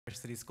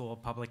University School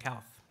of Public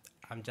Health.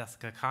 I'm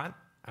Jessica Kant.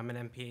 I'm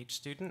an MPH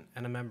student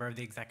and a member of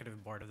the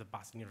executive board of the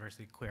Boston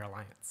University Queer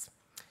Alliance.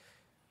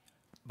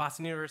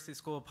 Boston University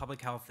School of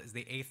Public Health is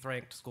the 8th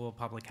ranked school of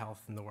public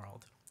health in the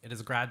world. It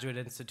is a graduate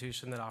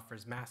institution that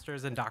offers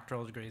master's and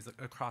doctoral degrees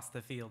across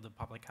the field of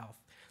public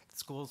health. The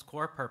school's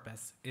core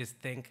purpose is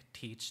think,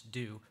 teach,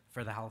 do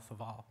for the health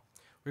of all.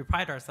 We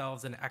pride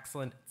ourselves in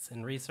excellence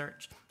in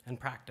research and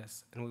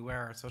practice, and we wear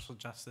our social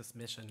justice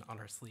mission on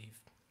our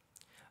sleeve.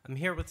 I'm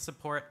here with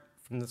support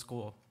from the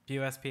school.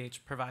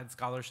 BUSPH provides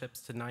scholarships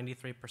to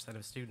 93%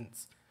 of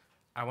students.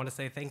 I want to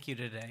say thank you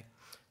today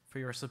for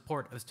your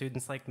support of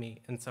students like me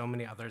and so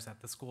many others at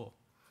the school.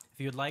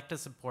 If you would like to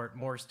support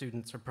more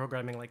students or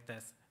programming like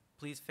this,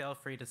 please feel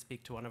free to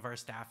speak to one of our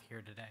staff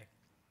here today.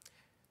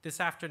 This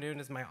afternoon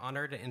is my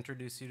honor to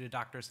introduce you to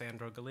Dr.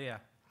 Sandro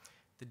Galea,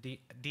 the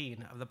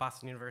Dean of the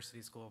Boston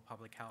University School of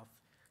Public Health.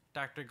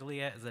 Dr.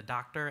 Galea is a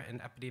doctor and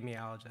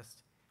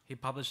epidemiologist. He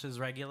publishes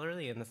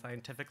regularly in the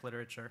scientific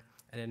literature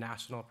and in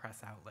national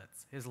press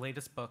outlets. His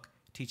latest book,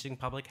 Teaching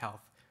Public Health,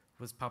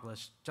 was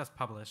just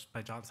published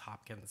by Johns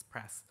Hopkins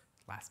Press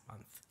last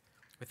month.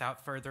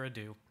 Without further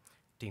ado,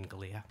 Dean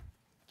Galea.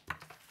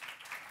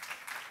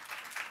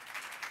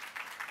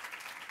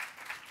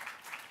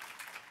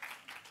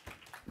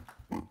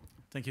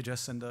 Thank you,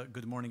 Jess, and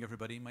good morning,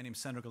 everybody. My name is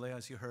Sandro Galea.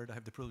 As you heard, I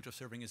have the privilege of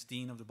serving as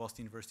Dean of the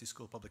Boston University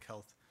School of Public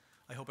Health.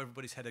 I hope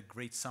everybody's had a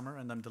great summer,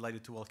 and I'm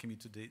delighted to welcome you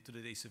to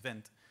today's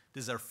event.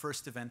 This is our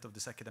first event of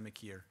this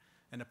academic year,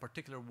 and a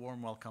particular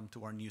warm welcome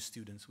to our new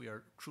students. We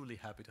are truly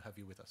happy to have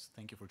you with us.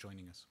 Thank you for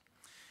joining us.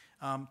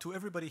 To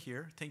everybody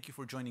here, thank you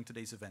for joining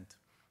today's event.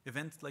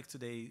 Events like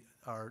today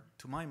are,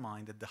 to my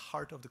mind, at the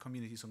heart of the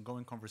community's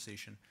ongoing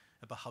conversation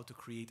about how to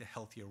create a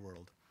healthier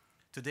world.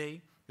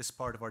 Today is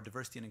part of our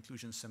Diversity and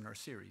Inclusion Seminar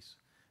Series.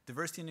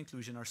 Diversity and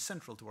inclusion are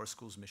central to our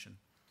school's mission.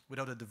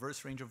 Without a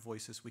diverse range of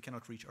voices, we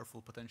cannot reach our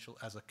full potential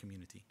as a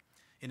community.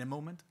 In a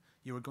moment,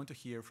 you are going to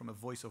hear from a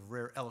voice of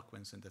rare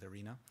eloquence in that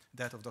arena,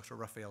 that of Dr.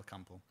 Rafael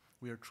Campo.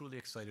 We are truly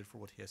excited for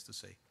what he has to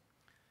say.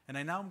 And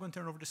I now am going to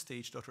turn over the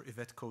stage to Dr.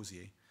 Yvette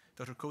Cozier.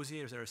 Dr.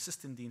 Cozier is our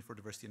Assistant Dean for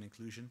Diversity and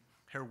Inclusion.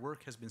 Her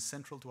work has been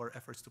central to our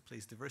efforts to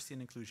place diversity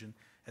and inclusion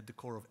at the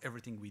core of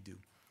everything we do.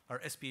 Our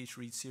SPH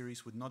Reads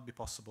series would not be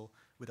possible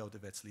without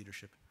Yvette's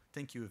leadership.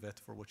 Thank you, Yvette,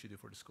 for what you do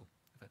for the school.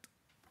 Yvette.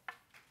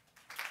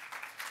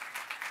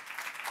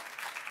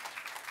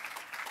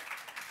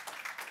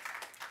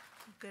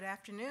 Good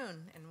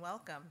afternoon and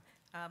welcome.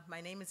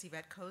 My name is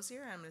Yvette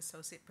Cozier. I'm an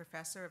Associate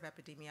Professor of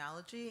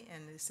Epidemiology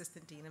and the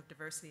Assistant Dean of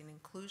Diversity and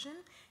Inclusion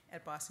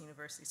at Boston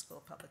University School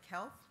of Public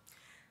Health.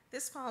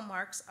 This fall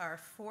marks our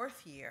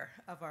 4th year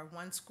of our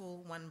One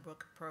School, One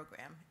Book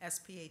program,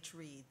 SPH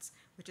Reads,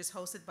 which is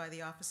hosted by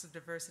the Office of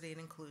Diversity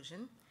and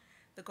Inclusion.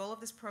 The goal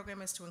of this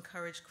program is to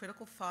encourage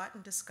critical thought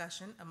and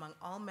discussion among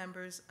all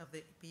members of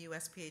the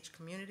BUSPH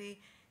community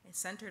and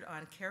centered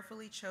on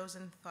carefully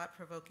chosen,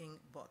 thought-provoking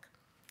book.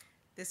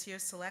 This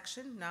year's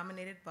selection,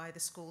 nominated by the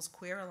school's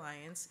Queer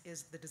Alliance,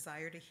 is The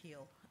Desire to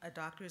Heal, a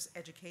doctor's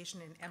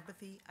education in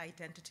empathy,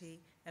 identity,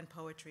 and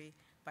poetry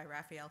by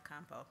Rafael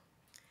Campo.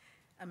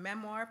 A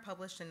memoir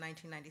published in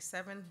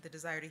 1997, The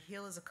Desire to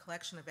Heal is a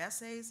collection of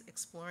essays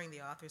exploring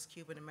the author's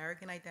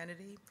Cuban-American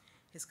identity,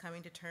 his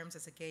coming to terms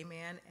as a gay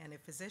man and a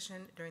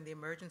physician during the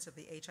emergence of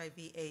the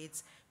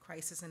HIV/AIDS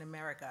crisis in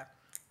America,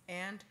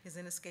 and his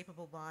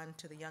inescapable bond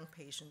to the young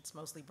patients,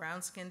 mostly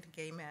brown-skinned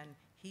gay men,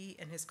 he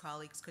and his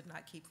colleagues could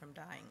not keep from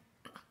dying.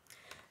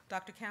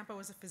 Dr. Campo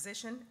is a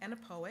physician and a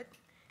poet.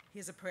 He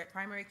is a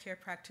primary care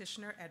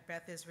practitioner at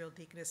Beth Israel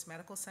Deaconess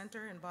Medical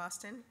Center in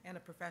Boston and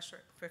a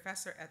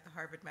professor at the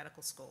Harvard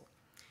Medical School.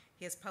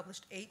 He has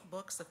published 8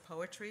 books of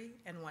poetry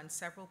and won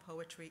several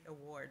poetry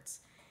awards.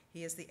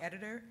 He is the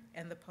editor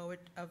and the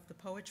poet of the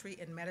Poetry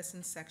and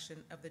Medicine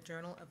section of the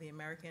Journal of the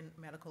American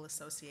Medical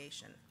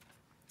Association.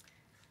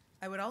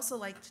 I would also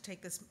like to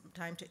take this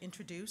time to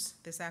introduce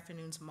this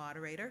afternoon's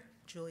moderator,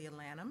 Julia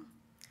Lanham.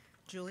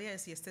 Julia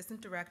is the Assistant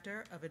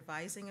Director of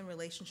Advising and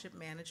Relationship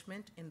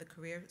Management in the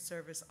Career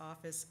Service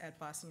Office at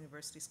Boston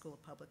University School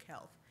of Public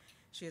Health.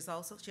 She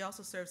also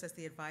serves as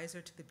the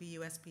advisor to the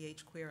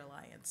BUSPH Queer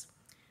Alliance.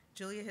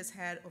 Julia has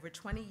had over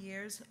 20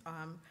 years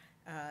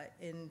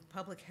in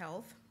public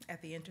health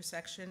at the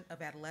intersection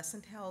of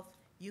adolescent health,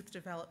 youth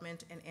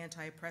development, and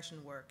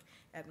anti-oppression work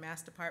at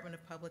Mass Department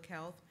of Public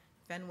Health,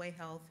 Fenway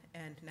Health,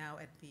 and now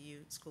at BU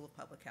School of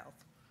Public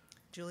Health.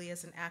 Julia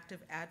is an active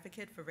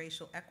advocate for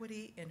racial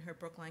equity in her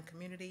Brookline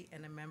community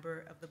and a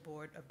member of the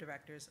board of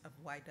directors of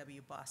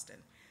YW Boston.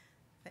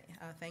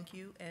 Thank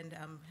you, and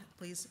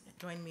please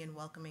join me in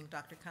welcoming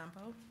Dr.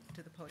 Campo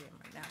to the podium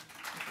right now.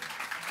 Thank you.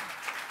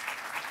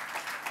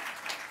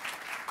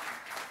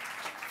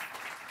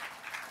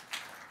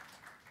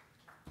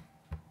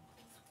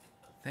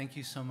 Thank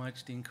you so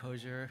much, Dean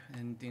Cozier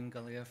and Dean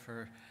Galea,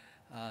 for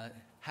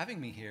having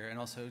me here, and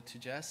also to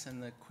Jess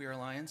and the Queer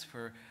Alliance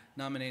for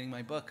nominating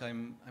my book.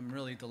 I'm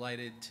really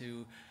delighted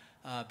to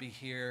be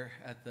here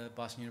at the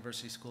Boston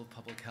University School of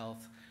Public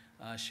Health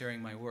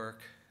sharing my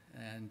work,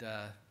 and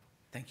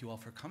thank you all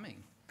for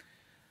coming.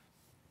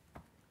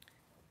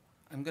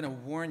 I'm going to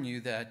warn you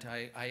that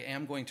I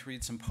am going to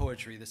read some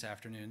poetry this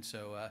afternoon,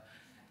 so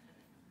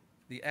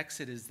the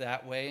exit is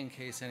that way in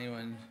case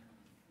anyone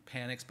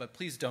panics, but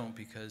please don't,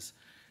 because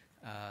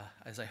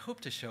as I hope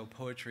to show,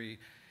 poetry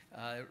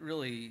it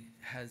really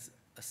has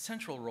a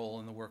central role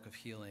in the work of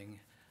healing,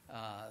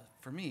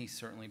 for me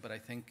certainly, but I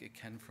think it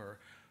can for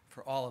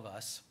all of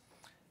us.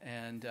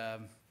 And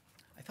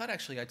I thought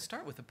actually I'd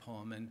start with a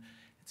poem, and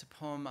it's a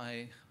poem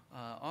I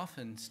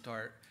often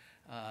start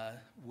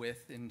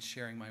with in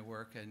sharing my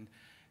work, and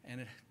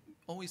it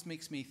always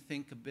makes me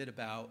think a bit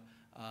about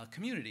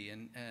community.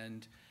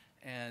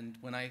 And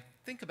when I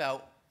think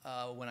about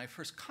when I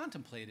first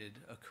contemplated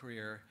a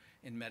career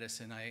in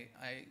medicine, I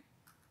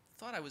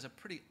thought I was a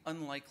pretty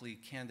unlikely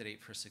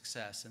candidate for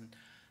success, and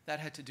that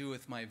had to do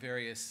with my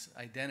various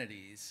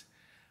identities.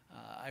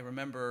 I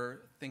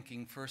remember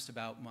thinking first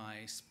about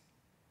my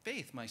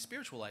faith, my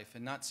spiritual life,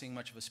 and not seeing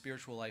much of a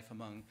spiritual life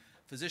among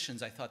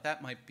physicians. I thought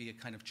that might be a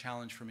kind of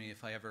challenge for me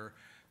if I ever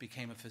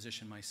became a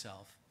physician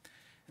myself.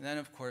 And then,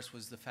 of course,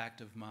 was the fact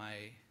of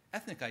my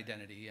ethnic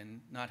identity and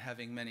not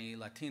having many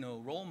Latino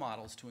role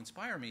models to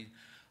inspire me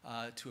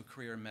to a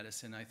career in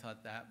medicine. I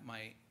thought that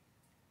might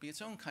be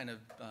its own kind of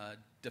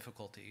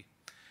difficulty.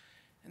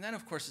 And then,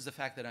 of course, is the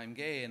fact that I'm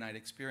gay, and I'd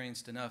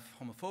experienced enough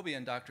homophobia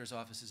in doctors'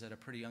 offices at a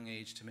pretty young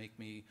age to make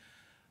me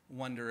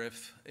wonder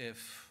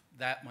if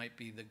that might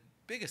be the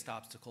biggest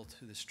obstacle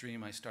to the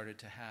stream I started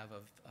to have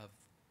of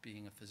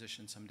being a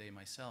physician someday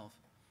myself.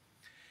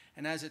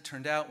 And as it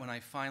turned out, when I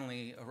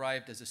finally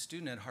arrived as a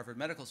student at Harvard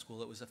Medical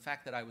School, it was the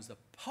fact that I was the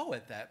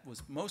poet that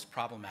was most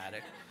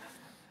problematic.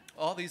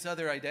 All these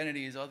other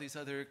identities, all these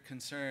other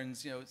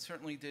concerns, it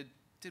certainly did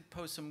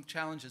pose some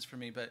challenges for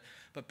me, but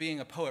being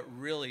a poet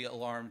really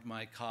alarmed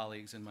my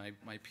colleagues and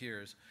my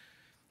peers.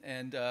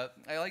 And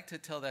I like to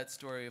tell that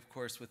story, of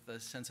course, with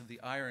a sense of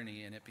the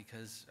irony in it,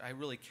 because I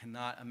really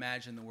cannot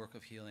imagine the work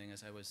of healing,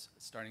 as I was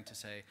starting to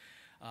say,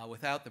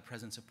 without the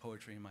presence of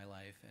poetry in my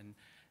life.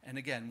 And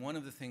again, one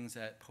of the things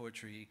that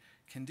poetry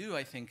can do,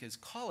 I think, is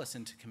call us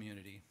into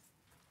community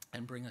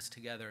and bring us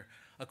together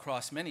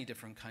across many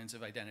different kinds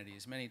of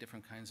identities, many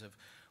different kinds of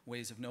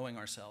ways of knowing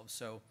ourselves.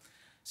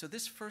 So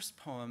this first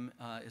poem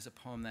is a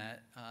poem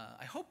that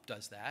I hope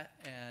does that,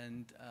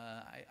 and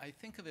I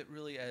think of it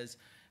really as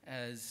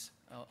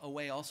a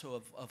way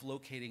also of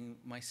locating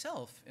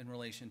myself in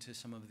relation to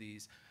some of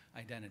these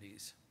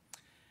identities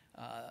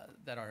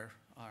that are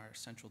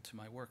central to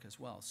my work as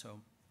well. So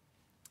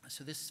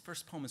this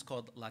first poem is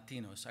called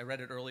Latinos. I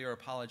read it earlier.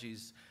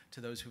 Apologies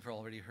to those who've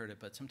already heard it,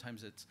 but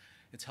sometimes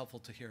it's helpful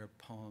to hear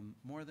a poem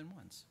more than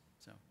once.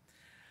 So,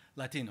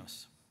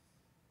 Latinos.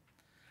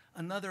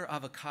 Another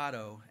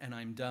avocado and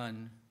I'm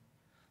done.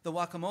 The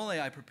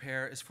guacamole I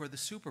prepare is for the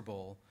Super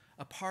Bowl,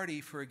 a party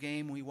for a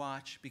game we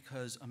watch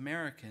because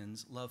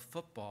Americans love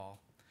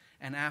football,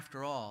 and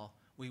after all,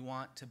 we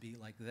want to be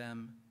like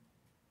them.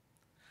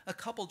 A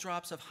couple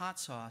drops of hot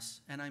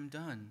sauce and I'm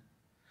done.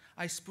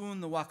 I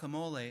spoon the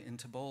guacamole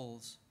into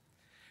bowls.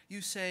 You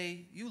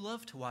say you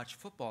love to watch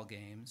football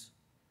games.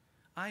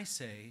 I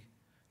say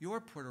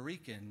you're Puerto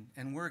Rican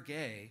and we're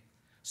gay,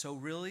 so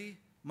really,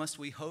 must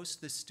we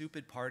host this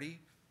stupid party?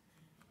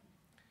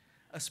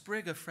 A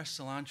sprig of fresh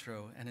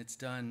cilantro and it's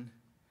done.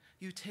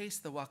 You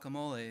taste the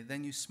guacamole,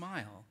 then you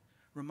smile,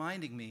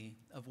 reminding me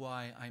of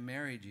why I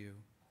married you.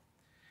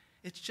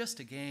 It's just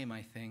a game,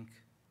 I think.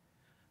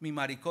 Mi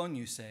maricón,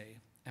 you say,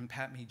 and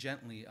pat me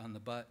gently on the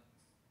butt.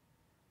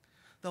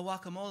 The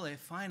guacamole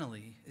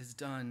finally is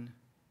done.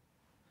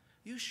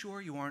 You sure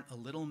you aren't a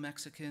little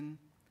Mexican?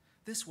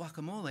 This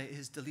guacamole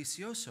is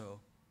delicioso.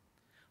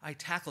 I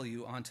tackle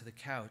you onto the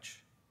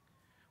couch.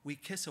 We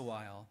kiss a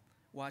while,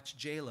 watch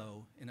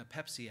J-Lo in a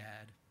Pepsi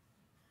ad.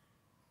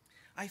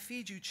 I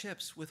feed you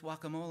chips with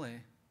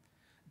guacamole.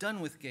 Done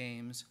with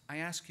games, I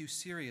ask you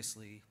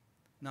seriously,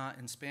 not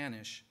in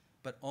Spanish,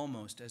 but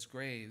almost as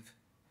grave.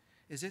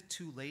 Is it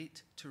too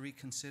late to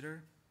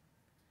reconsider?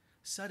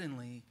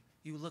 Suddenly,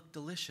 you look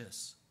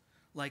delicious,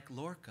 like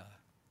Lorca,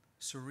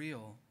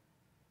 surreal.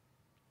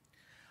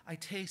 I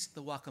taste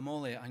the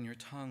guacamole on your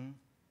tongue.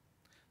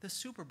 The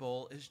Super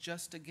Bowl is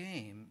just a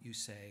game, you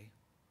say.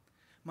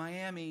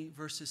 Miami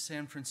versus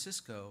San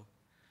Francisco,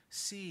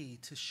 sea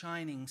to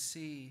shining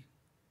sea.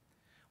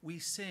 We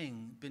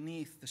sing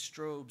beneath the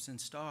strobes and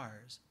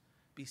stars,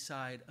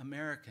 beside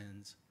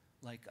Americans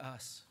like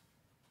us.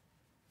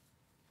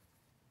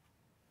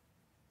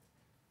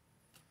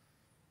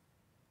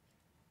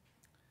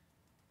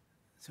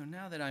 So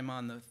now that I'm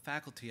on the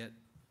faculty at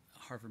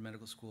Harvard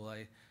Medical School,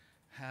 I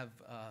have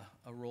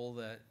a role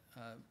that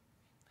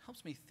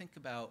helps me think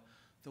about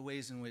the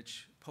ways in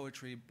which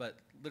poetry, but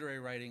literary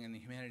writing and the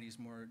humanities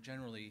more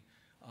generally,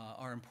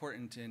 are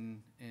important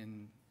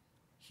in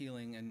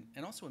healing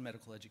and also in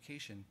medical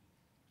education.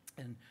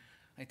 And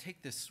I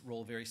take this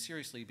role very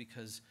seriously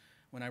because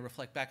when I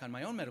reflect back on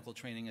my own medical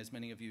training, as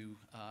many of you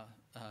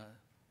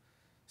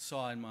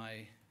saw in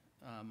my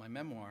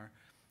memoir,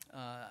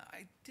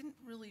 I didn't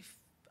really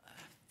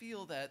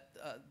feel that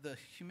the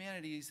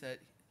humanities,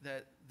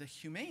 that the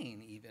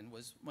humane even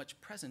was much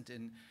present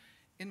in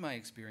my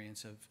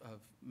experience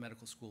of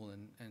medical school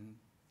and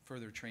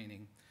further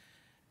training.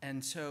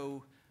 And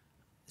so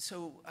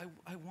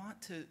I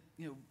want to,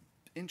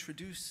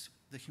 introduce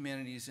the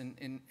humanities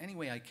in any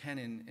way I can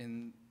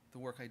in the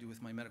work I do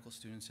with my medical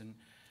students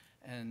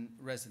and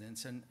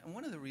residents. And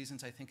one of the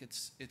reasons I think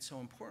it's so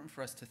important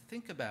for us to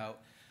think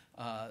about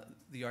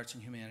the arts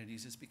and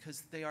humanities is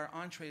because they are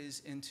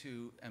entrees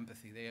into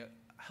empathy. They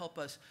help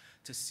us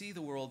to see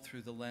the world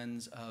through the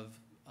lens of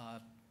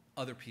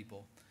other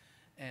people.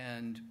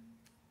 And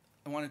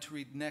I wanted to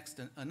read next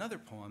another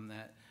poem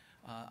that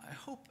I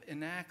hope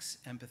enacts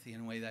empathy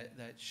in a way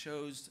that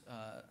shows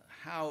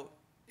how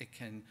it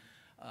can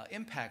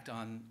impact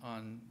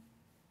on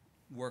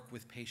work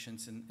with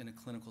patients in a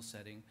clinical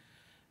setting.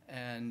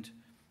 And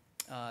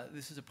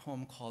this is a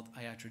poem called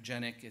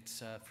iatrogenic.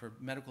 It's for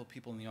medical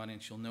people in the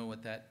audience, you'll know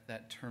what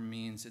that term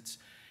means. It's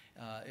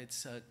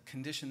a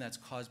condition that's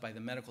caused by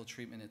the medical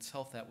treatment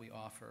itself that we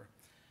offer.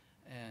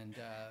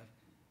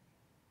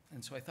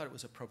 And so I thought it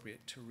was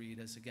appropriate to read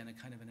as, again, a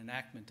kind of an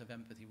enactment of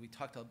empathy. We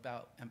talked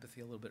about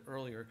empathy a little bit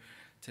earlier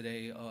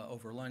today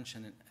over lunch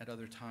and at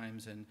other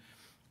times.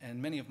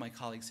 And many of my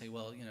colleagues say,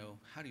 well,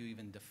 how do you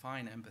even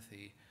define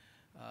empathy?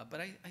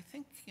 But I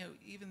think,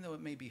 even though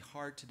it may be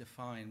hard to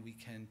define, we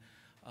can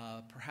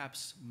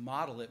perhaps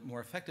model it more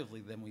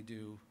effectively than we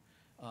do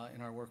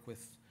in our work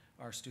with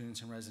our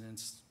students and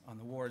residents on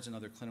the wards and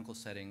other clinical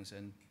settings.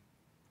 And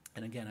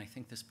again, I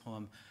think this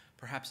poem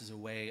perhaps is a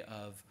way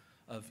of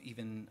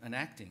even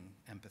enacting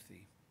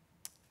empathy.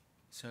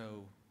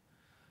 So,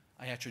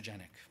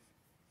 iatrogenic.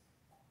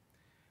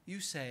 You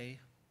say,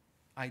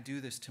 I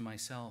do this to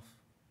myself.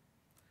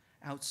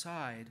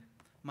 Outside,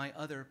 my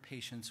other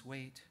patients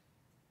wait.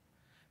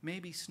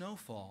 Maybe snow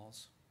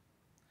falls.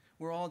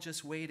 We're all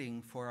just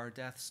waiting for our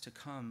deaths to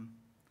come.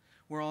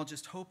 We're all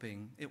just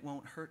hoping it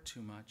won't hurt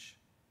too much.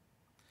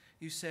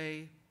 You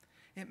say,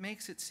 it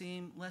makes it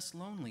seem less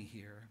lonely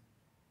here.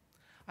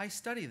 I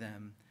study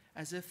them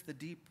as if the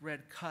deep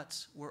red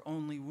cuts were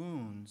only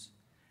wounds,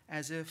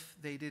 as if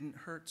they didn't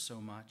hurt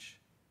so much.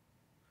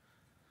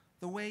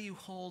 The way you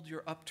hold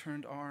your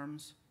upturned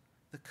arms,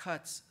 the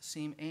cuts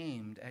seem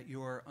aimed at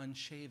your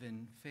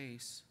unshaven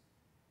face.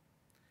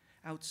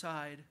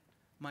 Outside,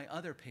 my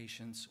other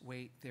patients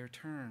wait their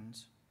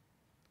turns.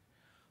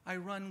 I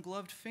run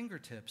gloved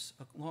fingertips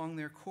along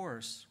their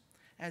course,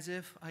 as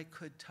if I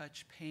could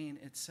touch pain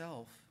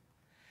itself,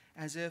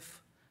 as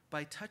if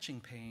by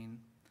touching pain,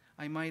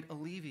 I might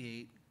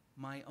alleviate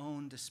my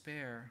own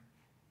despair.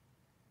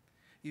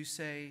 You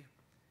say,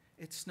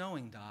 it's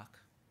snowing, Doc.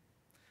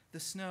 The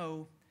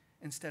snow,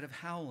 instead of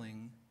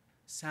howling,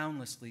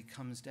 soundlessly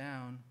comes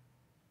down.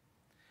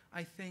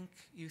 I think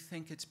you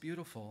think it's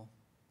beautiful.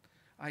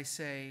 I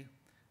say,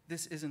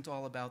 this isn't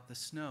all about the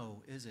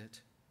snow, is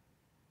it?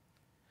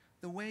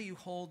 The way you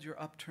hold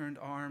your upturned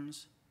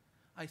arms,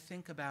 I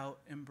think about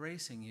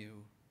embracing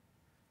you,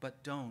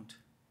 but don't.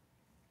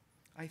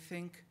 I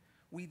think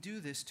we do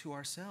this to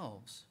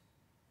ourselves.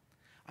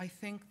 I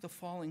think the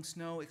falling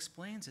snow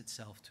explains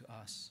itself to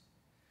us,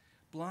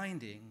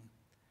 blinding,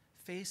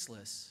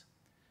 faceless,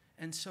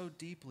 and so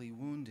deeply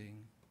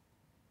wounding.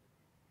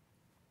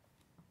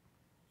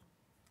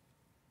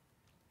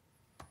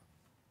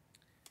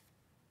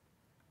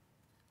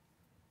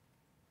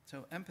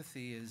 So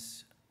empathy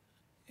is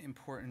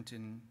important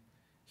in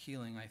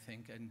healing, I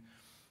think,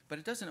 but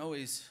it doesn't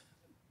always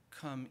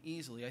come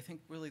easily. I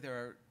think really there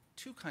are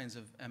two kinds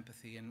of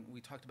empathy, and we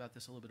talked about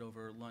this a little bit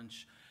over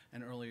lunch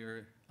and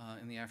earlier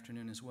in the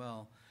afternoon as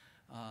well.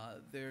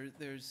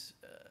 There's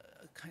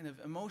a kind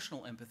of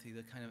emotional empathy,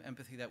 the kind of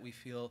empathy that we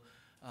feel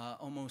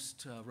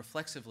almost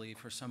reflexively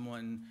for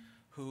someone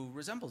who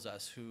resembles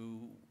us,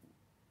 who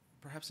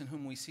perhaps in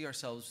whom we see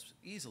ourselves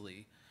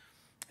easily.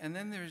 And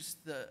then there's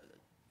the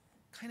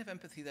kind of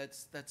empathy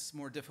that's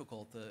more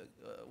difficult,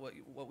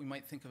 what we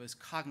might think of as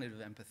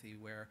cognitive empathy,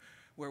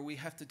 where we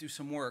have to do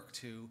some work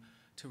to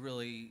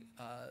really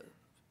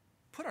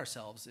put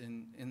ourselves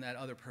in that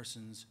other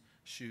person's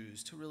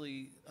shoes, to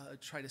really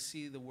try to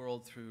see the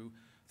world through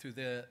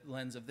the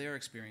lens of their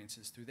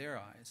experiences, through their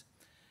eyes.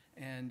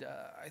 And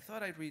I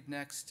thought I'd read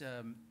next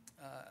an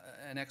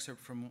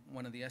excerpt from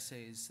one of the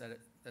essays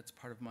that's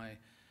part of my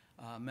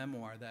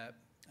memoir that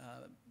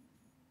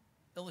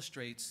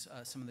illustrates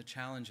some of the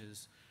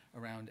challenges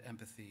around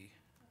empathy.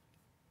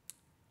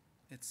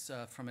 It's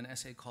from an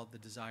essay called The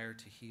Desire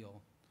to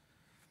Heal.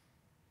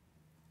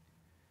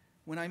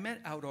 When I met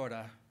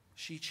Aurora,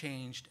 she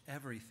changed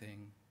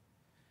everything.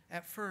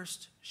 At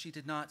first, she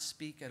did not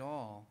speak at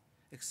all,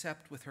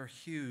 except with her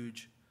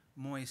huge,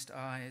 moist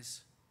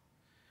eyes.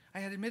 I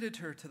had admitted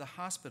her to the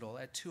hospital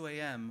at 2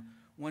 a.m.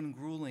 one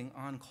grueling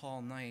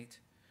on-call night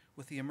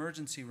with the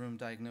emergency room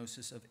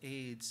diagnosis of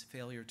AIDS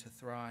failure to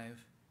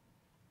thrive.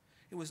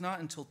 It was not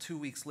until 2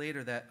 weeks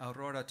later that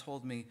Aurora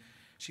told me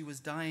she was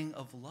dying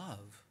of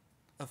love,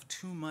 of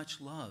too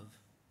much love.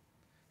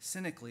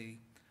 Cynically,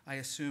 I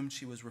assumed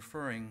she was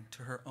referring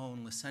to her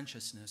own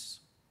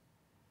licentiousness.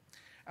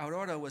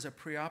 Aurora was a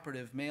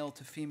preoperative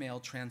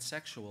male-to-female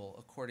transsexual,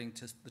 according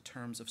to the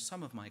terms of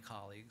some of my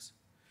colleagues.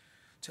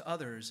 To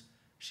others,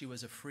 she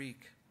was a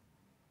freak.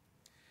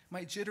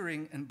 My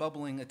jittering and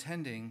bubbling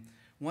attending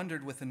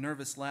wondered with a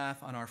nervous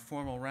laugh on our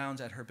formal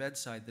rounds at her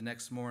bedside the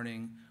next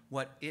morning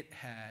what it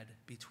had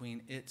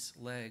between its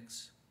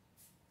legs.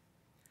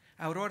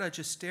 Aurora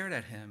just stared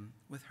at him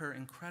with her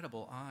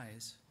incredible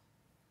eyes.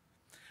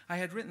 I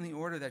had written the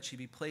order that she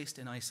be placed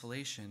in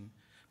isolation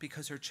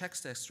because her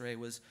chest x-ray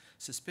was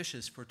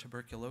suspicious for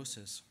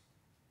tuberculosis.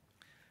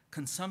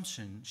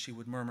 Consumption, she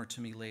would murmur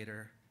to me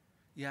later.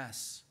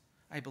 Yes,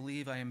 I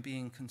believe I am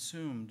being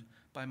consumed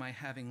by my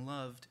having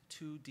loved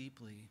too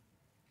deeply.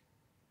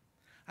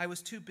 I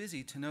was too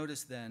busy to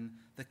notice then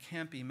the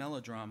campy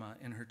melodrama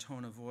in her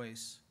tone of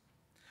voice.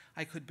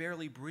 I could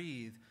barely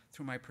breathe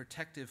through my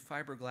protective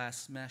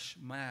fiberglass mesh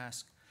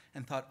mask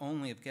and thought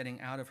only of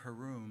getting out of her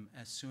room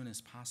as soon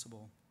as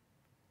possible.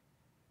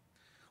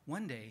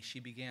 One day she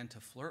began to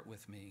flirt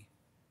with me.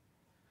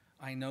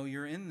 "I know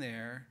you're in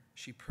there,"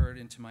 she purred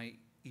into my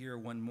ear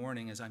one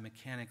morning as I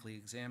mechanically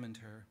examined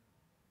her.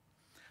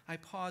 I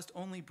paused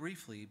only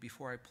briefly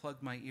before I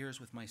plugged my ears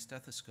with my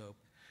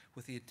stethoscope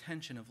with the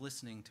intention of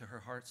listening to her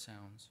heart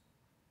sounds.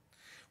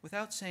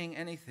 Without saying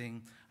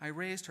anything, I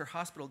raised her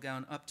hospital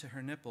gown up to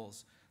her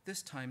nipples,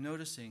 this time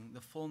noticing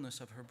the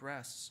fullness of her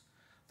breasts,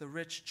 the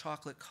rich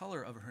chocolate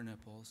color of her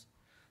nipples,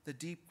 the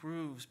deep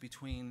grooves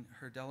between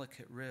her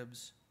delicate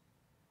ribs.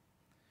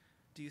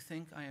 "Do you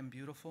think I am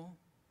beautiful?"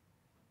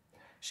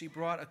 She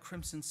brought a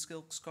crimson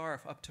silk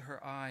scarf up to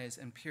her eyes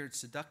and peered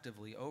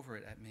seductively over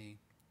it at me.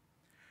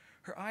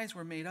 Her eyes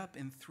were made up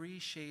in 3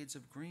 shades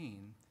of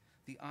green,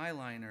 the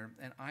eyeliner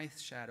and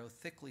eyeshadow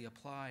thickly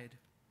applied.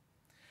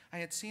 I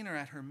had seen her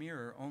at her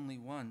mirror only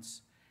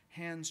once,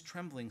 hands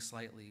trembling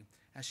slightly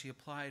as she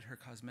applied her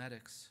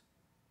cosmetics.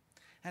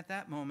 At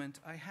that moment,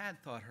 I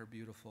had thought her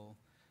beautiful,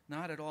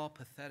 not at all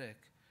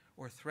pathetic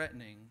or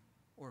threatening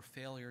or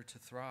failure to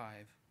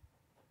thrive.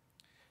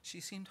 She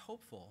seemed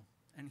hopeful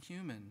and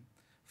human,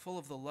 full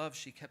of the love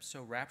she kept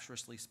so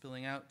rapturously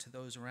spilling out to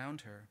those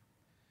around her.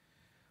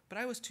 But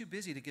I was too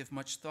busy to give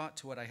much thought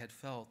to what I had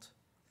felt.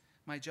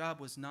 My job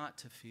was not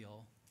to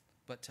feel,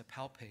 but to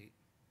palpate,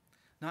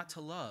 not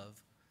to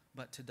love,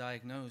 but to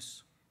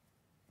diagnose.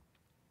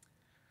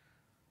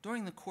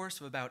 During the course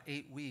of about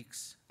 8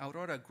 weeks,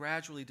 Aurora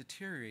gradually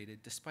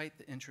deteriorated despite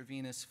the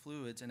intravenous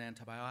fluids and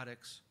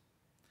antibiotics.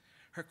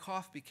 Her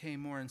cough became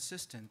more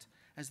insistent,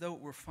 as though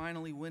it were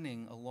finally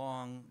winning a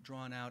long,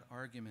 drawn-out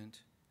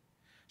argument.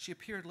 She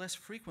appeared less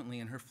frequently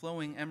in her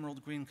flowing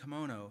emerald green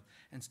kimono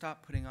and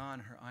stopped putting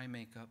on her eye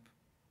makeup.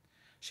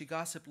 She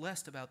gossiped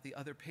less about the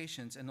other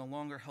patients and no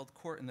longer held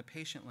court in the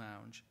patient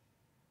lounge.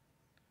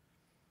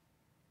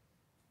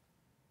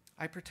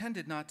 I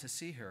pretended not to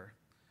see her.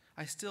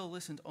 I still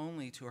listened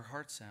only to her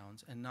heart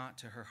sounds and not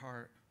to her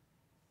heart.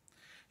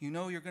 "You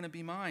know you're going to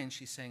be mine,"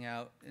 she sang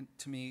out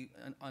to me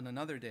on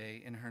another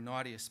day in her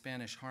naughtiest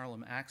Spanish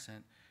Harlem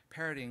accent,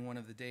 parodying one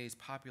of the day's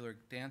popular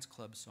dance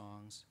club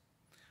songs.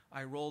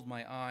 I rolled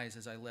my eyes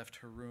as I left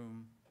her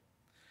room.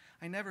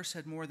 I never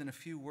said more than a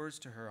few words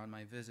to her on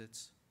my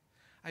visits.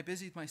 I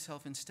busied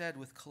myself instead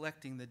with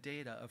collecting the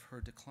data of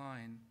her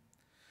decline,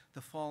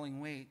 the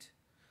falling weight,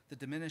 the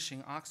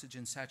diminishing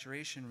oxygen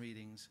saturation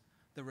readings,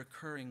 the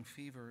recurring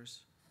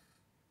fevers.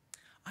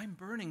 "I'm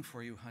burning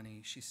for you,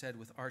 honey," she said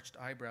with arched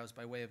eyebrows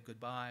by way of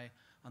goodbye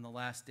on the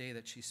last day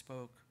that she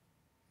spoke.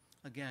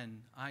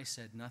 Again, I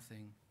said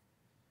nothing.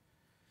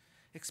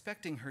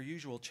 Expecting her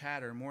usual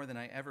chatter more than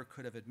I ever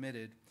could have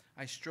admitted,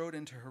 I strode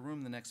into her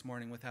room the next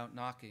morning without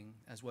knocking,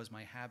 as was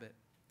my habit.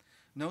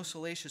 No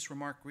salacious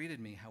remark greeted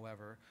me,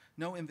 however,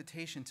 no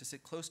invitation to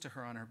sit close to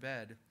her on her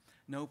bed,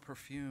 no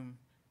perfume.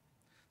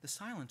 The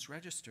silence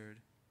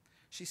registered.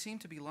 She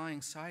seemed to be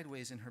lying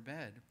sideways in her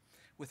bed,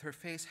 with her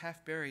face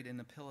half buried in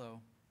the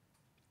pillow.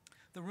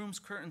 The room's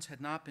curtains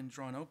had not been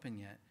drawn open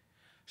yet.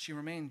 She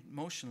remained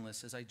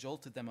motionless as I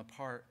jolted them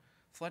apart,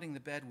 flooding the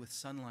bed with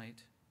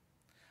sunlight.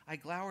 I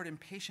glowered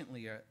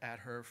impatiently at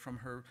her from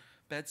her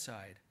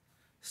bedside.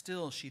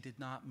 Still, she did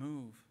not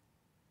move.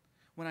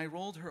 When I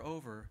rolled her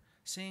over,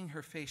 seeing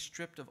her face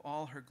stripped of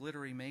all her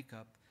glittery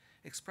makeup,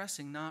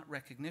 expressing not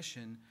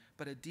recognition,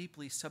 but a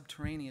deeply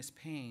subterraneous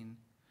pain,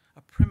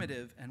 a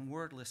primitive and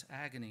wordless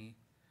agony,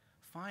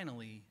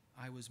 finally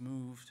I was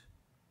moved.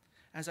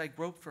 As I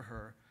groped for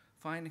her,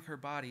 finding her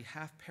body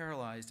half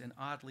paralyzed and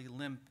oddly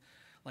limp,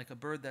 like a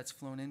bird that's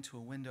flown into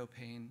a window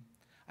pane,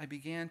 I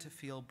began to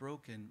feel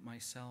broken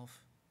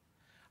myself.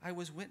 I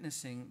was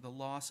witnessing the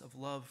loss of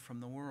love from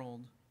the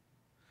world.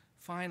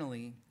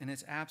 Finally, in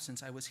its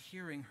absence, I was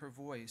hearing her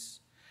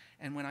voice,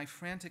 and when I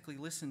frantically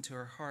listened to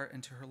her heart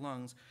and to her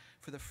lungs,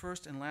 for the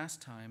first and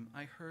last time,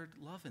 I heard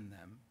love in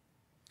them.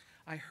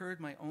 I heard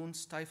my own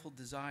stifled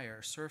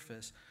desire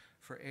surface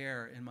for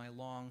air in my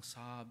long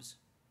sobs.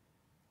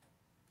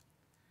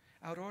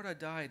 Aurora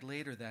died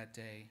later that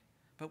day,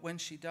 but when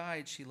she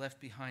died, she left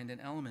behind an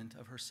element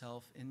of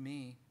herself in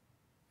me.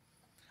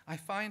 I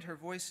find her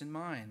voice in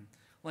mine,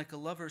 like a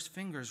lover's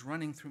fingers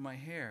running through my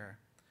hair.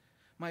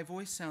 My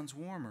voice sounds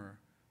warmer,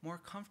 more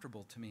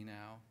comfortable to me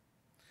now.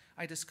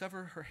 I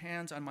discover her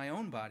hands on my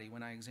own body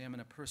when I examine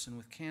a person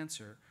with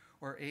cancer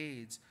or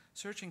AIDS,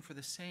 searching for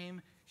the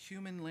same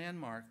human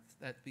landmark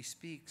that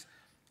bespeaks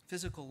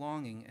physical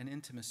longing and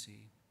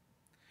intimacy.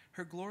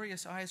 Her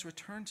glorious eyes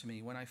return to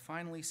me when I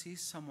finally see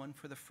someone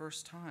for the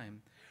first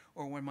time,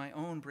 or when my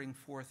own bring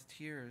forth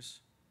tears.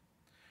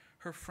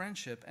 Her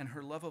friendship and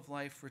her love of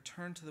life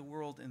return to the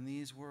world in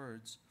these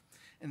words,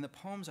 in the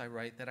poems I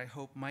write that I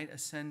hope might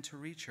ascend to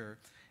reach her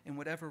in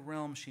whatever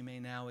realm she may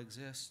now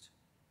exist.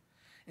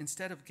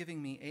 Instead of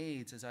giving me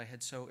AIDS as I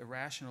had so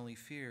irrationally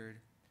feared,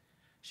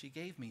 she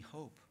gave me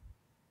hope.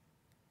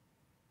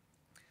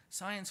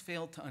 Science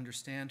failed to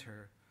understand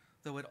her,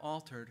 though it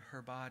altered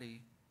her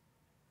body.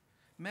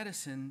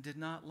 Medicine did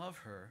not love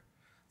her,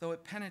 though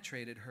it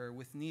penetrated her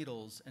with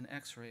needles and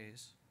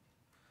x-rays.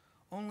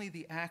 Only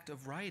the act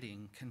of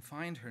writing can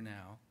find her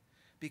now,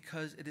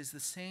 because it is the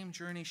same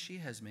journey she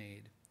has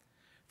made,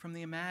 from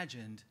the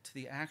imagined to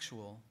the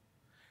actual,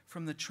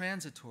 from the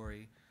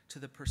transitory to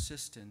the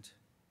persistent,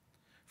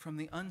 from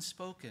the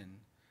unspoken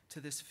to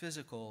this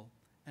physical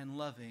and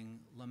loving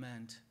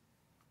lament.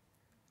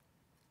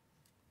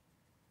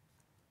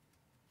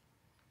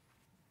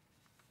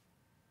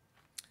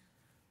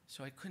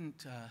 So I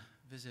couldn't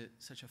visit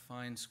such a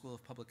fine school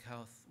of public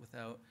health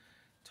without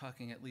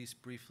talking at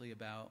least briefly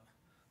about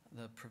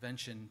the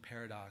prevention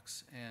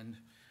paradox. And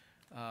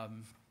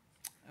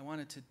I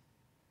wanted to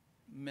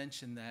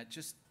mention that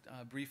just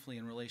briefly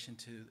in relation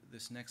to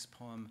this next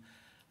poem,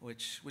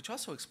 which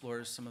also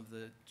explores some of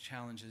the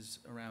challenges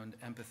around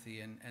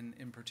empathy, and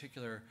in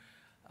particular,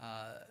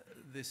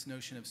 this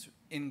notion of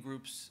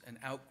in-groups and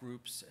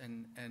out-groups,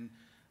 and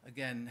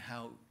again,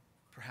 how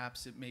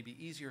perhaps it may be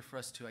easier for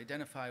us to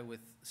identify with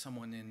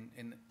someone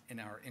in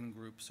our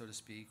in-group, so to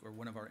speak, or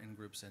one of our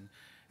in-groups,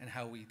 and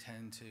how we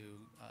tend to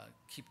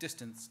keep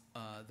distance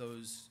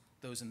those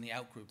in the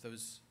out-group,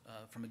 those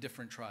from a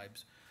different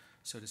tribes,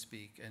 so to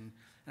speak. And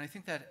I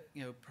think that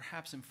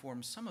perhaps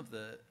informs some of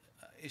the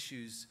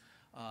issues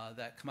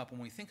that come up when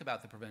we think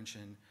about the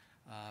prevention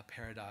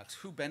paradox.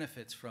 Who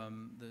benefits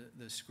from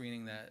the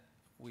screening that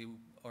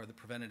or the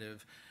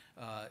preventative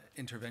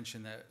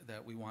intervention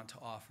that we want to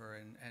offer,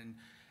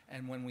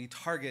 and when we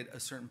target a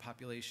certain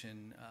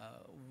population,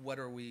 what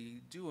are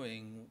we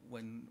doing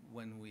when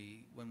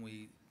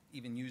we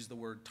even use the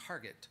word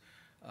target?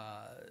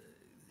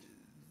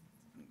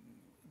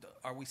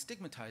 Are we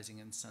stigmatizing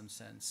in some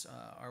sense?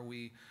 Are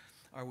we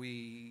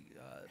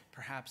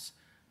perhaps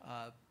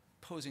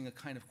posing a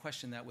kind of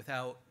question that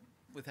without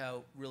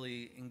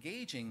really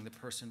engaging the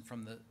person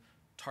from the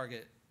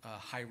target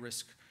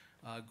high-risk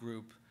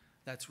group,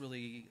 that's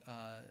really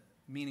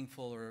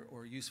meaningful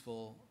or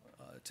useful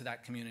to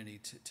that community,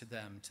 to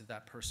them, to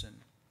that person?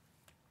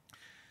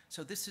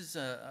 So this is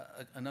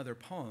another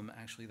poem,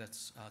 actually,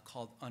 that's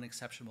called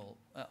Unexceptional,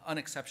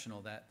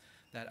 that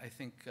I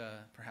think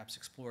perhaps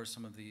explores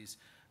some of these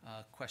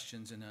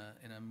questions in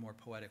a more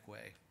poetic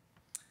way.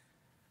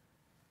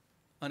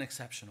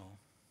 Unexceptional.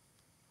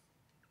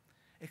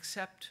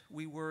 Except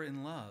we were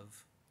in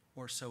love,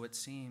 or so it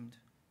seemed.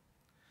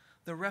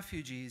 The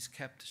refugees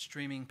kept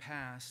streaming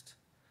past.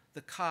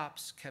 The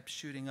cops kept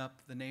shooting up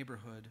the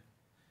neighborhood.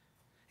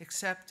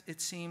 Except it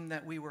seemed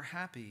that we were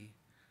happy,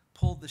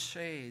 pulled the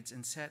shades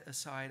and set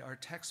aside our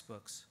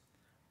textbooks,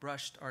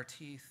 brushed our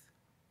teeth.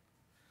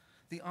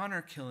 The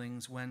honor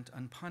killings went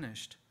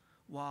unpunished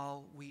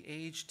while we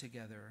aged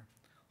together,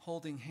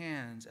 holding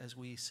hands as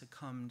we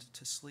succumbed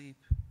to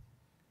sleep.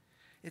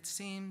 It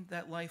seemed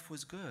that life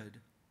was good,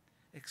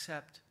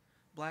 except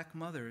black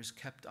mothers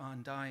kept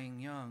on dying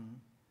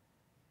young.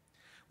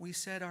 We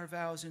said our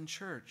vows in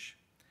church,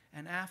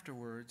 and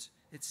afterwards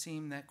it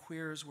seemed that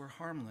queers were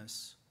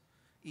harmless,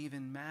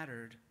 even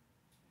mattered.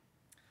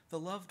 The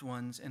loved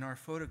ones in our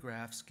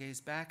photographs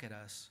gazed back at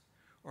us,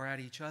 or at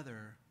each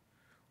other,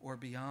 or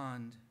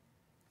beyond.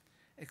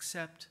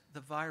 Except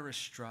the virus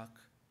struck,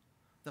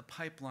 the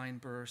pipeline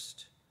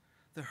burst,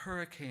 the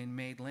hurricane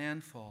made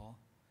landfall,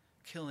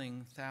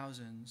 killing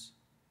thousands.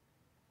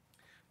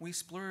 We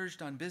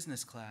splurged on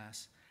business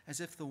class as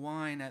if the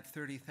wine at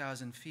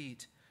 30,000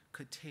 feet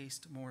could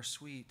taste more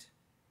sweet.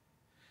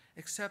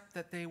 Except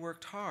that they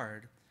worked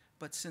hard,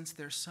 but since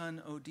their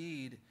son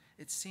OD'd,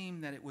 it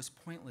seemed that it was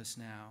pointless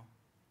now.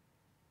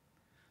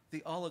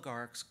 The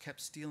oligarchs kept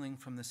stealing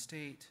from the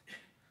state.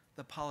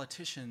 The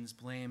politicians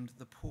blamed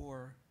the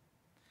poor.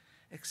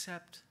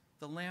 Except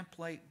the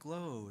lamplight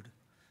glowed.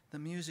 The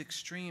music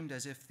streamed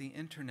as if the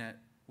internet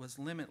was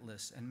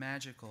limitless and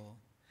magical,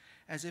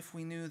 as if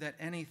we knew that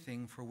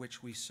anything for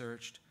which we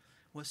searched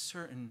was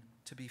certain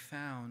to be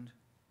found.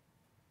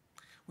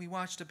 We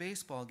watched a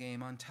baseball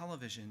game on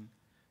television,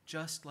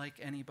 just like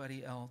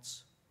anybody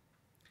else.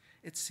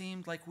 It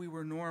seemed like we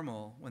were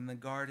normal when the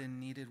garden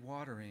needed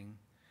watering,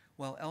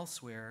 while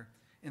elsewhere,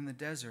 in the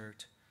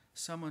desert,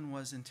 someone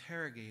was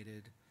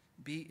interrogated,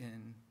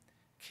 beaten,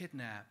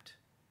 kidnapped,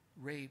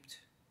 raped.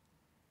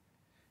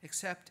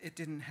 Except it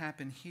didn't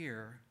happen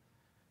here,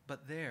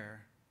 but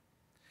there.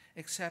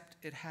 Except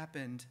it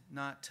happened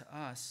not to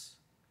us,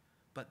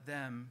 but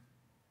them.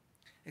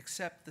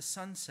 Except the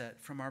sunset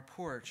from our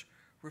porch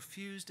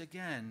refused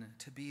again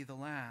to be the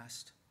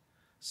last.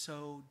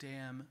 So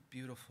damn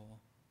beautiful.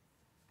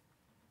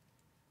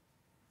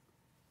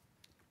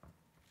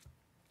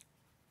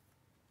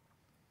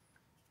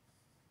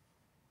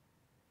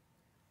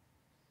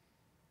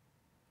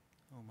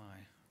 my,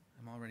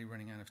 I'm already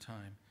running out of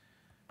time.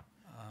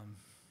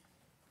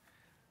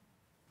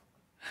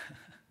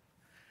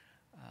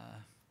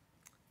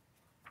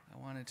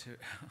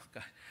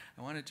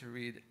 I wanted to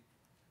read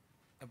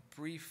a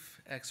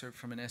brief excerpt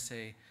from an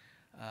essay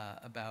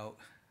about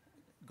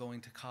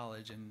going to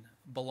college and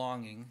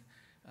belonging,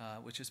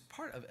 which is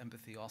part of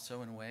empathy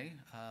also in a way.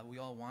 We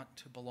all want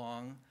to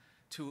belong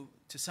to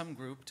some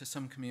group, to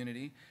some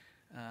community.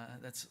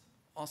 That's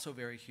also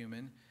very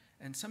human.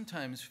 And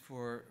sometimes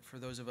for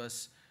those of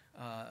us,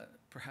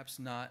 perhaps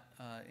not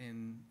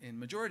in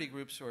majority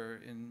groups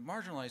or in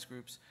marginalized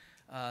groups,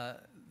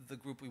 the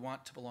group we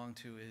want to belong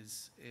to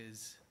is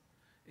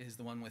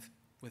the one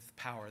with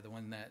power, the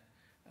one that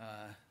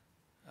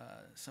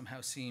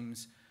somehow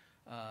seems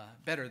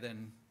better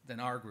than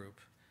our group.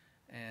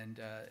 And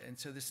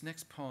so this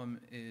next poem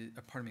is,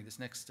 this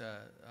next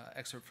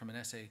excerpt from an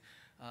essay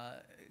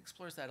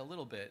explores that a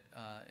little bit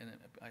in,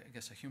 I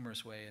guess, a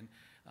humorous way. And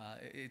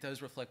it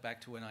does reflect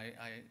back to when I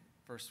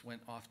first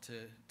went off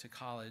to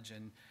college.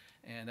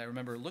 And I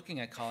remember looking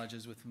at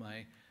colleges with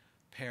my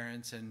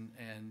parents, and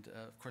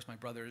of course my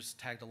brothers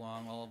tagged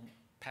along, all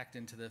packed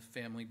into the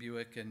family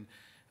Buick. And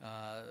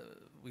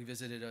we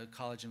visited a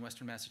college in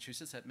Western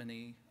Massachusetts that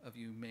many of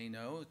you may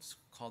know. It's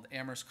called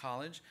Amherst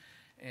College.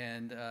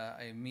 And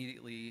I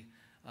immediately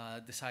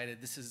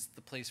decided this is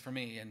the place for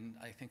me. And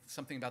I think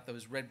something about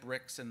those red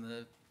bricks and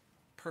the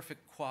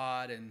perfect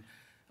quad, and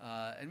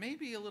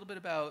maybe a little bit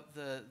about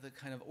the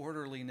kind of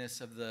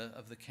orderliness of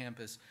the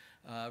campus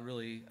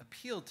really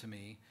appealed to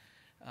me.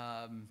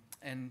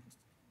 And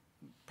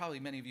probably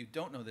many of you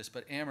don't know this,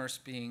 but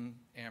Amherst, being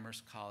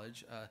Amherst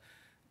College,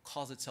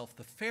 calls itself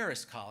the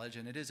fairest college,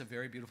 and it is a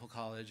very beautiful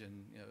college,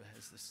 and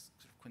has this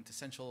sort of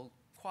quintessential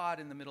quad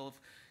in the middle of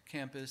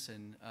campus,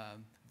 and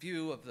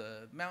view of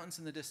the mountains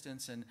in the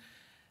distance.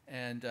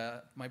 And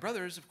my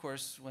brothers, of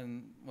course,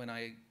 when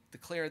I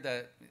declared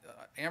that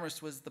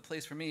Amherst was the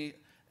place for me,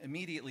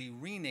 immediately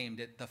renamed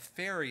it the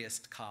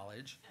Fairiest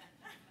College.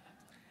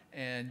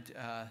 And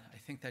I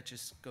think that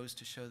just goes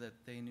to show that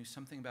they knew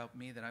something about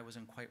me that I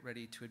wasn't quite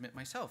ready to admit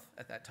myself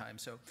at that time.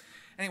 So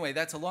anyway,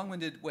 that's a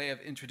long-winded way of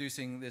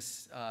introducing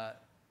this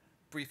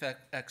brief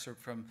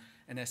excerpt from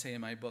an essay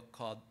in my book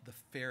called The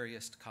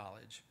Fairiest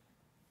College.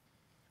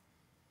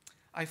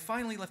 I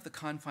finally left the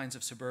confines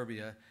of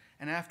suburbia,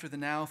 and after the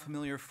now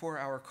familiar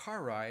 4-hour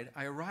car ride,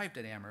 I arrived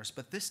at Amherst,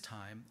 but this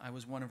time I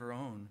was one of her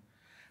own.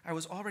 I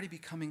was already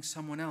becoming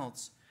someone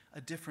else,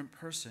 a different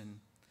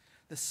person.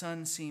 The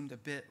sun seemed a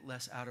bit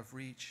less out of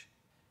reach.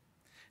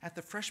 At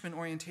the freshman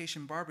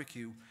orientation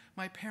barbecue,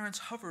 my parents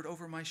hovered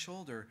over my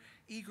shoulder,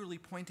 eagerly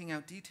pointing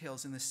out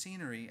details in the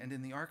scenery and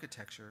in the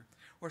architecture,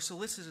 or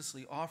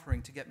solicitously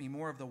offering to get me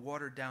more of the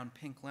watered-down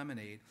pink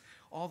lemonade,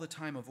 all the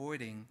time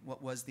avoiding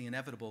what was the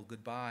inevitable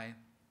goodbye.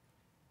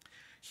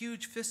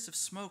 Huge fists of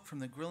smoke from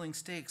the grilling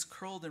steaks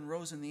curled and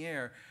rose in the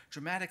air,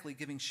 dramatically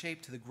giving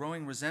shape to the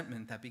growing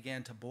resentment that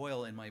began to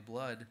boil in my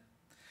blood.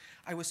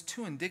 I was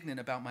too indignant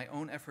about my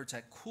own efforts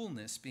at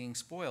coolness being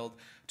spoiled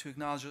to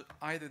acknowledge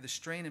either the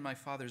strain in my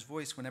father's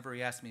voice whenever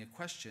he asked me a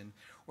question,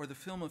 or the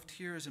film of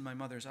tears in my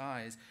mother's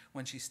eyes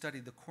when she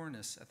studied the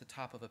cornice at the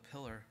top of a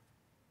pillar.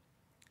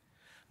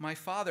 My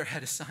father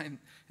had assigned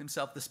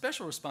himself the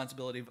special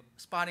responsibility of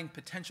spotting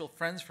potential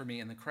friends for me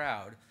in the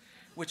crowd,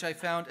 which I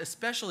found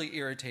especially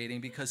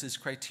irritating because his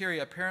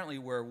criteria apparently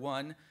were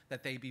 1,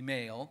 that they be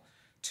male,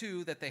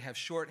 2, that they have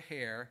short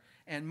hair,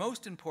 and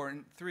most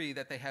important, 3,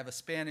 that they have a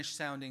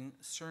Spanish-sounding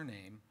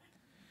surname.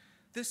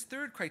 This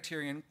third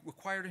criterion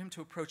required him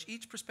to approach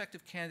each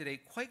prospective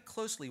candidate quite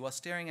closely while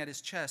staring at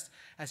his chest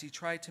as he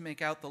tried to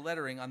make out the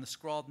lettering on the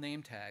scrawled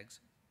name tags.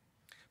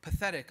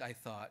 Pathetic, I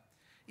thought.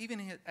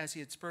 Even as he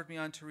had spurred me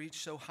on to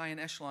reach so high an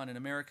echelon in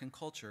American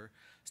culture,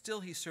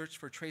 still he searched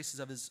for traces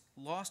of his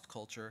lost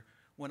culture,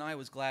 when I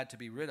was glad to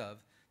be rid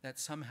of, that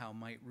somehow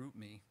might root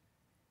me.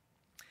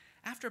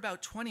 After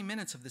about 20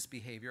 minutes of this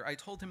behavior, I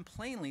told him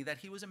plainly that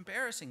he was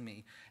embarrassing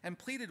me and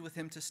pleaded with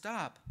him to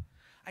stop.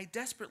 I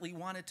desperately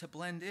wanted to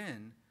blend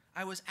in.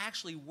 I was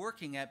actually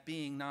working at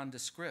being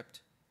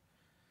nondescript.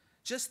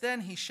 Just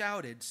then he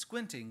shouted,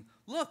 squinting,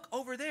 "Look,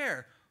 over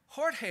there,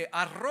 Jorge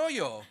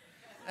Arroyo,"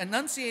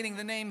 enunciating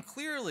the name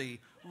clearly,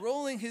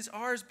 rolling his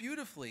R's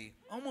beautifully,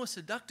 almost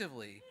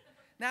seductively.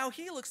 "Now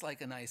he looks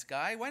like a nice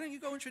guy. Why don't you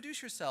go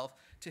introduce yourself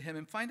to him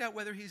and find out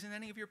whether he's in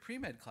any of your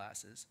pre-med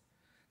classes?"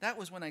 That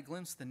was when I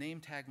glimpsed the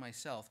name tag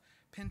myself,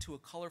 pinned to a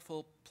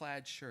colorful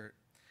plaid shirt.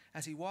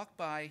 As he walked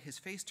by, his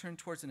face turned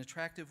towards an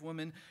attractive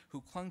woman who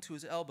clung to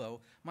his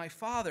elbow. My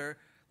father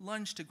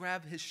lunged to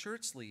grab his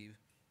shirt sleeve.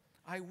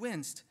 I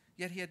winced,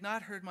 yet he had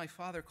not heard my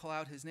father call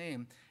out his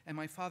name, and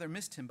my father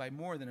missed him by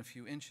more than a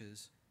few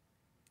inches.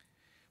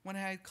 When I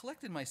had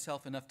collected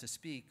myself enough to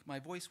speak, my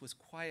voice was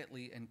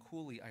quietly and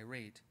coolly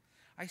irate.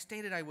 I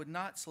stated I would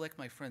not select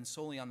my friends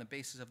solely on the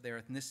basis of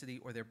their ethnicity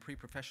or their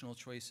pre-professional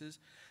choices,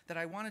 that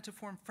I wanted to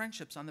form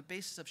friendships on the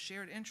basis of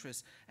shared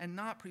interests and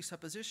not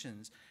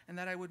presuppositions, and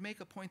that I would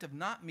make a point of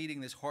not meeting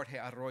this Jorge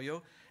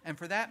Arroyo, and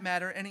for that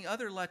matter, any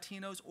other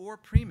Latinos or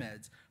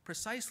pre-meds,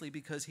 precisely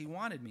because he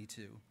wanted me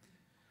to.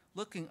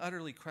 Looking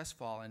utterly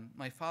crestfallen,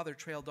 my father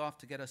trailed off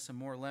to get us some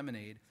more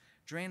lemonade,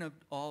 drained of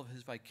all of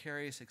his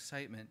vicarious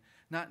excitement,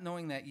 not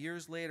knowing that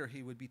years later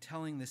he would be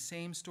telling the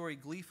same story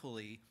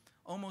gleefully,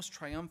 almost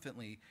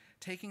triumphantly,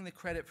 taking the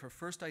credit for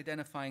first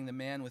identifying the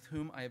man with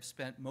whom I have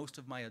spent most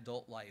of my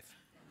adult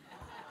life.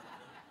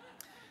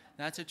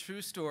 That's a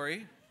true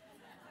story.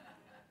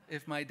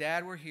 If my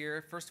dad were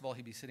here, first of all,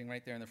 he'd be sitting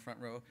right there in the front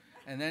row,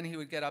 and then he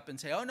would get up and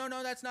say, "Oh, no,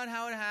 that's not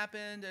how it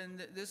happened, and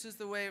this is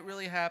the way it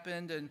really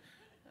happened." And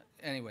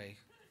anyway,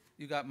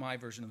 you got my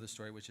version of the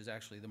story, which is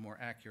actually the more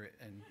accurate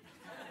and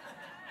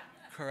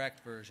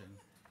correct version.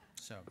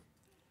 So,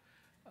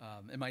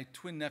 and my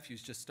twin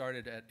nephews just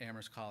started at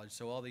Amherst College,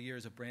 so all the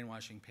years of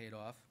brainwashing paid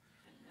off,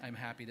 I'm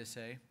happy to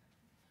say.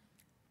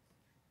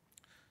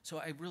 So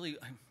I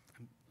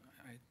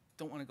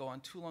don't want to go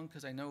on too long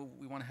because I know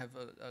we want to have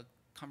a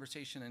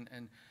conversation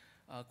and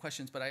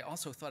questions, but I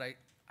also thought I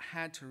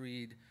had to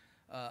read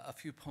a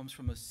few poems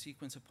from a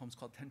sequence of poems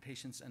called 10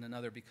 Patients and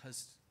Another,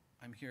 because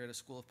I'm here at a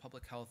school of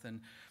public health,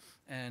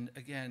 and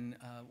again,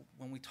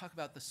 when we talk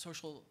about the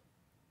social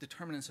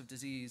determinants of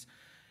disease,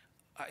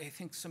 I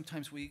think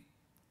sometimes we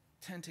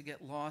tend to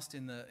get lost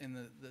in the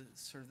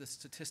sort of the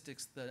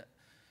statistics, the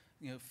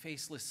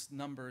faceless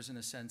numbers in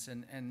a sense,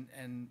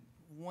 and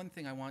one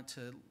thing I want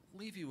to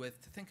leave you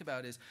with to think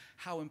about is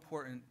how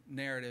important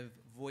narrative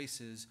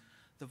voices,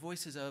 the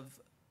voices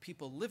of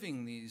people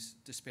living these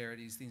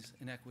disparities, these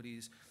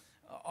inequities,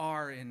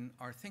 are in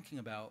our thinking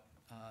about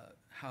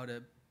how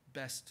to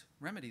best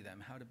remedy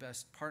them, how to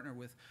best partner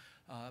with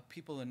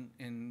people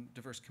in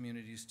diverse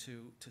communities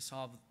to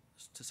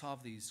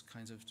solve these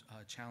kinds of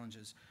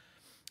challenges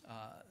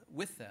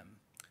with them.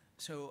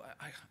 So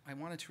I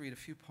wanted to read a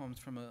few poems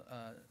from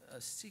a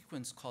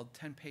sequence called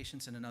 10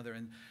 Patients and Another,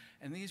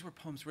 and these were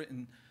poems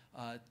written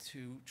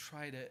to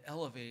try to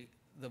elevate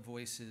the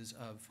voices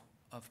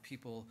of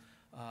people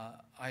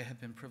I have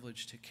been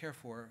privileged to care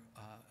for,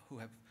 who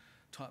have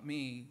taught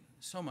me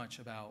so much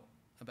about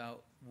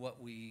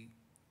what we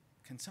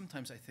can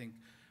sometimes, I think,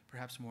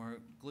 perhaps more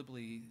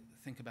glibly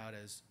think about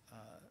as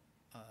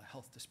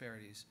health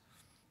disparities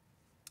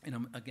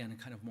in, again,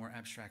 a kind of more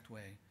abstract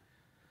way.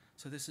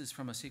 So this is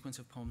from a sequence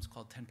of poems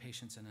called 10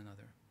 Patients and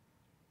Another.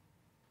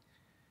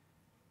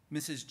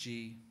 Mrs.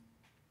 G.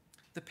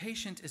 The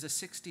patient is a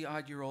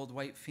 60-odd-year-old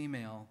white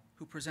female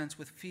who presents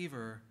with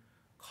fever,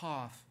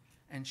 cough,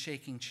 and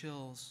shaking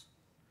chills.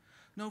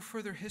 No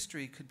further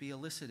history could be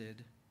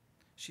elicited.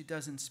 She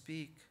doesn't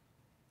speak.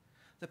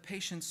 The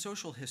patient's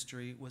social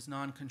history was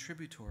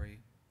non-contributory.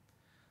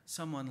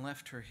 Someone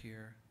left her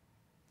here.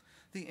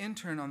 The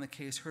intern on the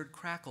case heard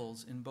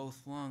crackles in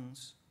both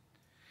lungs.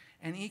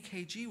 An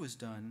EKG was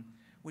done,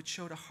 which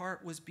showed a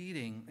heart was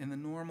beating in the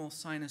normal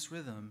sinus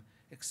rhythm,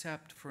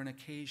 except for an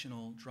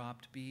occasional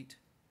dropped beat.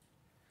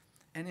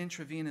 An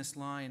intravenous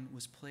line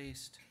was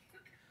placed.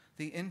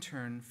 The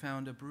intern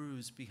found a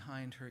bruise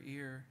behind her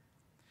ear.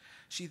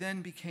 She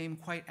then became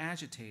quite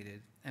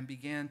agitated and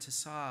began to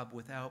sob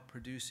without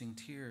producing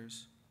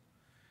tears.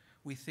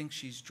 We think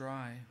she's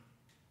dry.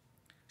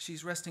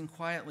 She's resting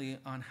quietly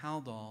on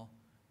Haldol,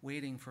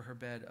 waiting for her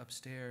bed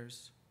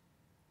upstairs.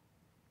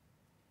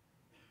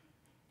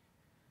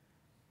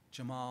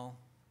 Jamal.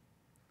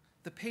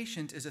 The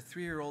patient is a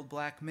 3-year-old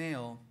black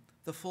male,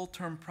 the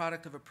full-term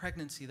product of a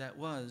pregnancy that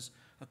was,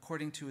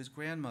 according to his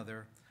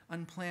grandmother,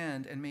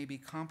 unplanned and may be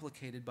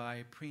complicated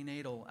by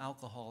prenatal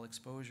alcohol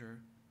exposure.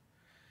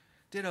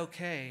 Did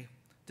okay,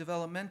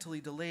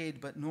 developmentally delayed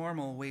but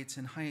normal weights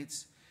and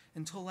heights,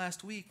 until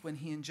last week when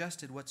he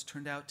ingested what's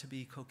turned out to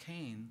be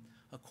cocaine,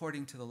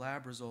 according to the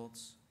lab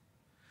results.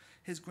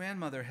 His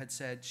grandmother had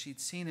said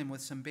she'd seen him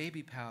with some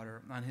baby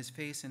powder on his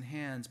face and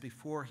hands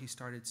before he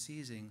started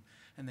seizing,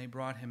 and they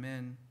brought him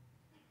in.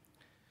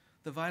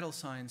 The vital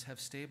signs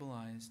have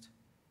stabilized.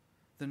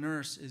 The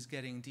nurse is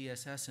getting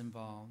DSS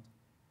involved.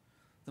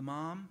 The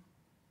mom?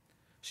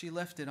 She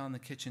left it on the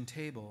kitchen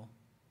table.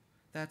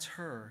 That's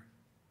her,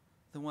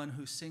 the one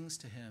who sings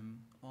to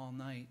him all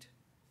night.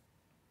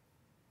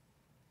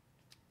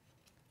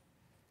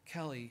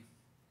 Kelly.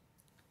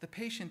 The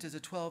patient is a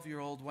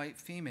 12-year-old white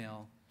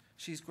female.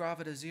 She's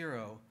gravida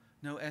 0,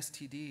 no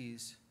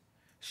STDs.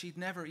 She'd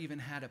never even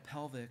had a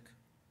pelvic.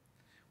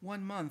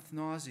 1 month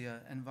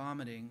nausea and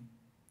vomiting.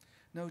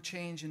 No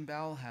change in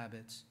bowel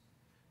habits.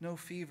 No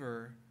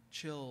fever,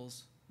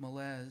 chills,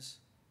 malaise.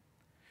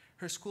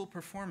 Her school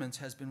performance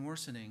has been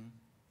worsening.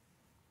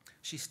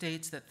 She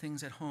states that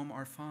things at home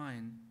are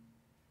fine.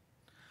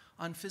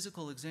 On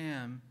physical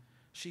exam,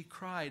 she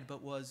cried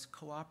but was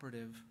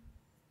cooperative.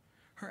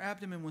 Her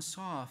abdomen was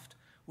soft,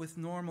 with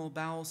normal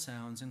bowel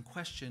sounds and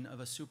question of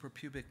a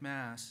suprapubic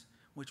mass,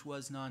 which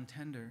was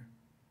non-tender.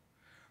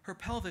 Her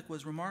pelvic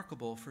was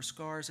remarkable for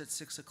scars at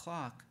 6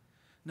 o'clock,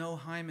 no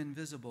hymen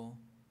visible,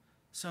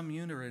 some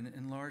uterine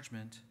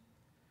enlargement.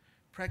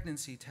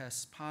 Pregnancy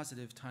tests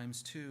positive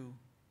 ×2.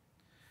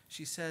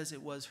 She says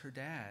it was her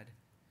dad.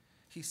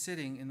 He's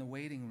sitting in the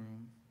waiting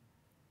room.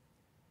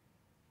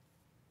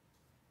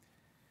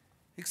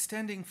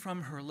 Extending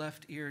from her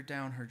left ear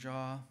down her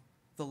jaw,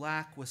 the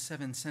lac was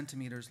 7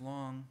 centimeters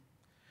long.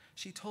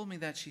 She told me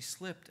that she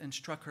slipped and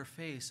struck her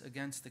face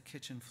against the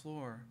kitchen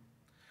floor.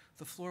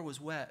 The floor was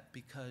wet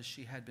because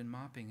she had been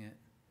mopping it.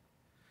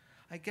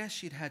 I guess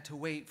she'd had to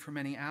wait for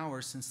many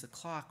hours since the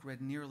clock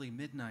read nearly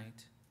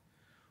midnight.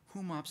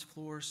 Who mops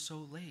floors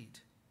so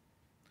late?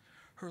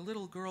 Her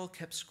little girl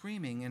kept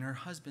screaming in her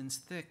husband's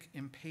thick,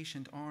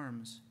 impatient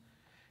arms.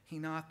 He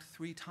knocked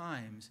 3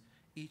 times,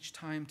 each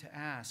time to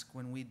ask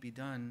when we'd be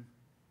done.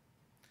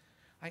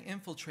 I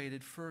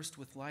infiltrated first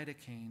with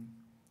lidocaine.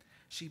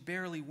 She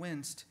barely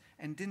winced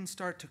and didn't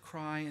start to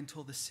cry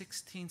until the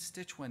 16th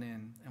stitch went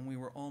in and we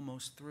were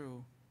almost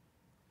through.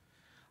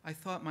 I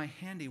thought my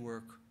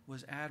handiwork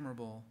was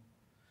admirable.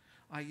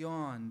 I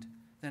yawned,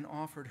 then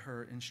offered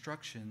her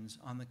instructions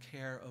on the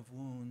care of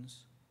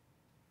wounds.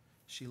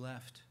 She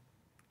left.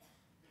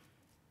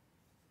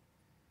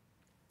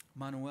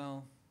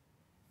 Manuel.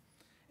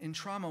 In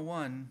Trauma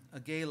 1, a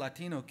gay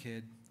Latino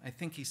kid, I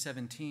think he's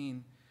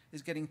 17,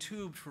 is getting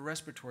tubed for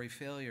respiratory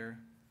failure.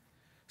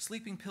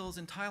 Sleeping pills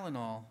and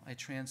Tylenol, I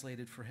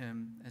translated for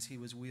him as he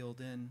was wheeled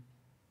in.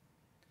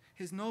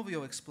 His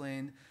novio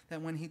explained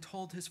that when he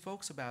told his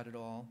folks about it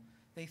all,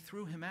 they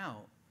threw him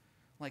out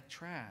like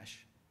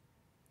trash.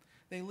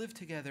 They lived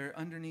together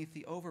underneath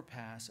the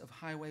overpass of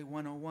Highway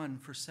 101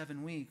 for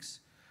 7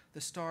 weeks,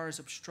 the stars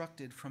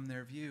obstructed from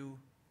their view.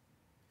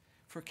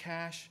 For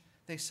cash,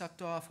 they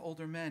sucked off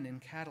older men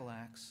in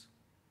Cadillacs.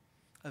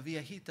 A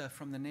viejita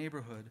from the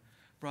neighborhood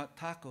brought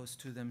tacos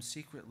to them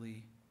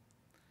secretly.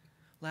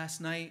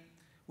 Last night,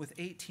 with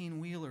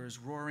 18-wheelers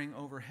roaring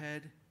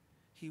overhead,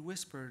 he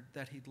whispered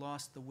that he'd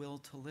lost the will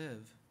to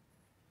live.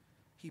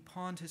 He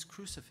pawned his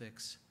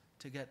crucifix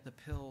to get the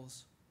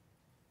pills.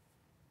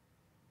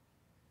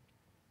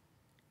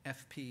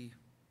 FP.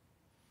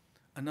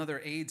 Another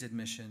AIDS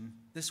admission.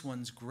 This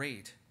one's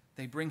great.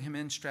 They bring him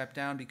in strapped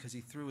down because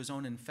he threw his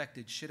own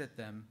infected shit at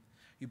them.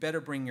 You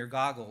better bring your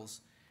goggles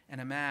and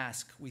a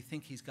mask. We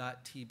think he's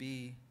got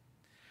TB.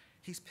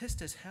 He's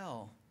pissed as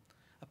hell.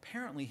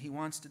 Apparently he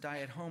wants to die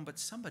at home, but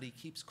somebody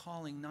keeps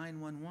calling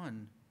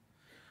 911.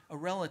 A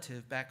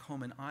relative back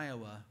home in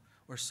Iowa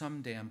or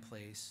some damn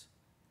place.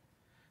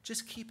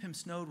 Just keep him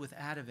snowed with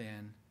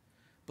Ativan.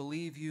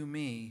 Believe you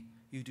me,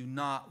 you do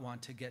not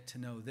want to get to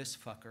know this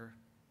fucker.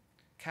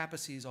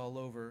 Capaces all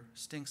over,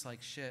 stinks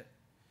like shit.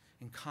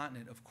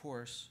 Incontinent, of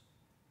course.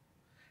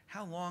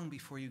 How long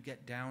before you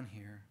get down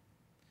here?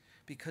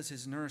 Because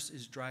his nurse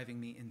is driving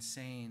me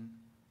insane.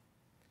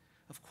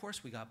 Of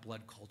course we got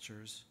blood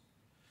cultures.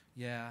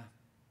 Yeah,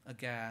 a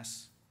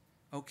gas.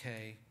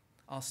 Okay,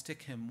 I'll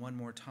stick him one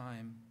more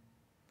time.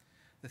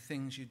 The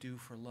things you do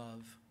for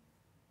love.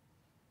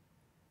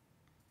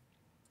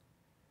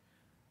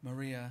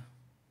 Maria.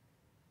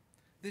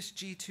 This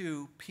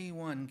G2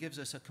 P1 gives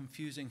us a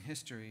confusing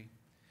history.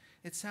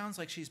 It sounds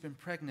like she's been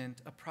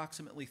pregnant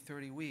approximately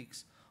 30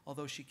 weeks,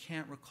 although she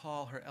can't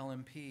recall her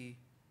LMP.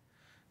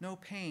 No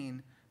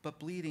pain, but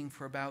bleeding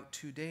for about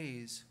 2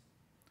 days.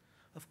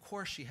 Of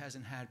course she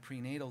hasn't had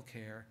prenatal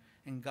care,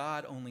 and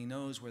God only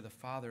knows where the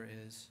father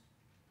is.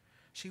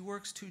 She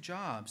works 2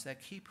 jobs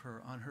that keep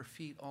her on her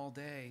feet all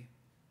day.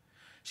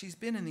 She's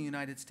been in the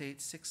United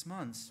States 6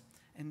 months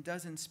and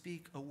doesn't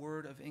speak a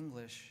word of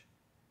English.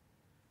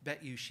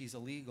 Bet you she's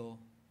illegal.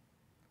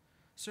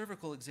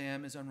 Cervical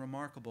exam is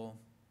unremarkable.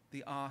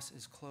 The os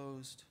is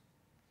closed.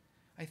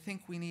 I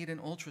think we need an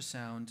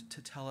ultrasound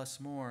to tell us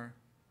more.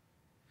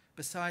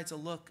 Besides a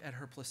look at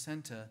her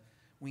placenta,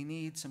 we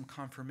need some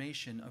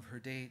confirmation of her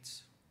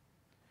dates.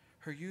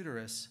 Her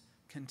uterus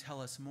can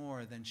tell us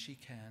more than she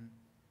can.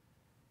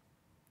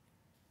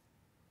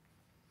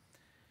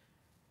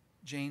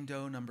 Jane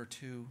Doe number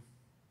 2.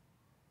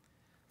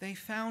 They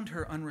found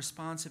her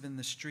unresponsive in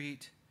the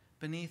street.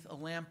 Beneath a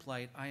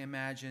lamplight, I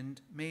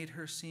imagined, made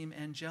her seem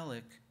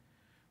angelic,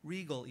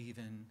 regal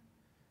even,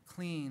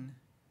 clean.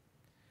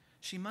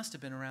 She must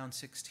have been around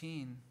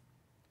 16.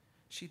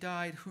 She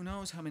died who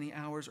knows how many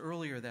hours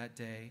earlier that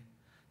day,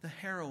 the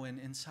heroine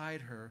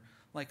inside her,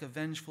 like a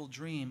vengeful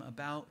dream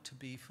about to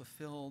be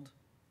fulfilled.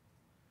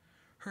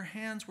 Her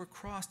hands were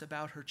crossed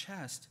about her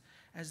chest,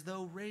 as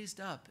though raised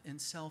up in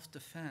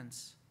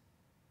self-defense.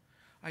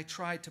 I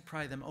tried to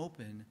pry them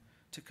open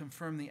to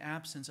confirm the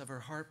absence of her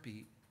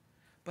heartbeat,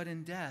 but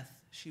in death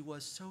she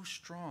was so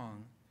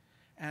strong,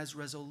 as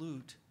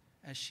resolute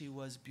as she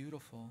was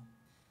beautiful.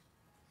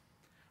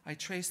 I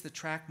traced the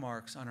track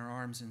marks on her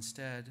arms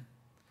instead,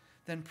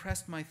 then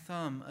pressed my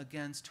thumb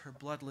against her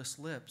bloodless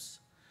lips.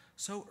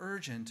 So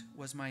urgent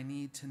was my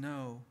need to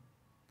know.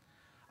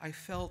 I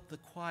felt the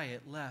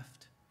quiet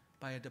left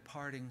by a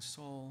departing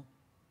soul.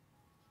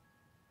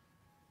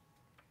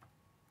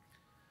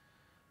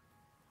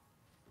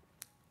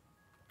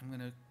 I'm going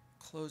to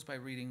close by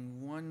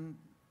reading one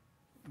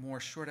more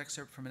short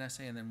excerpt from an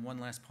essay and then one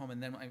last poem,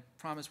 and then I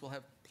promise we'll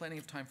have plenty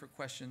of time for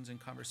questions and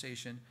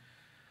conversation.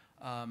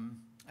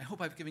 I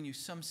hope I've given you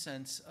some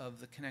sense of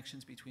the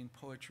connections between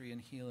poetry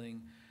and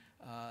healing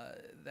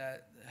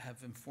that have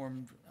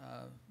informed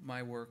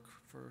my work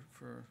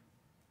for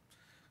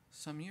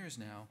some years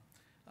now.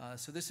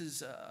 So this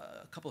is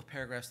a couple of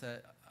paragraphs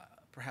that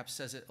perhaps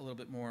says it a little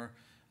bit more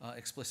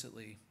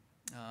explicitly.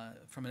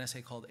 from an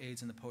essay called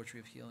AIDS and the Poetry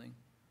of Healing.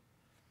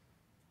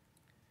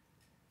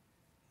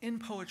 In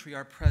poetry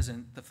are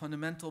present the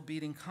fundamental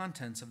beating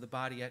contents of the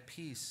body at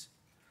peace,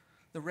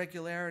 the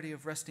regularity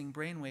of resting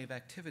brainwave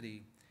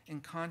activity in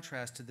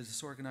contrast to the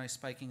disorganized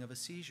spiking of a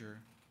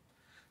seizure,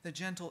 the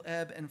gentle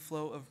ebb and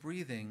flow of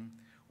breathing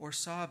or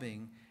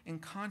sobbing in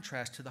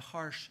contrast to the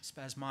harsh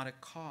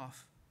spasmodic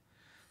cough,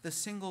 the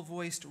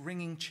single-voiced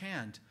ringing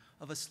chant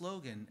of a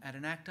slogan at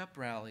an ACT UP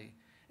rally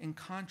in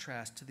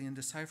contrast to the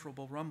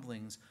indecipherable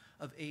rumblings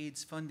of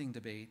AIDS funding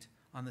debate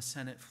on the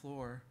Senate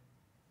floor.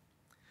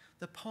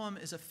 The poem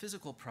is a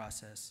physical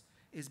process,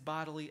 is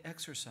bodily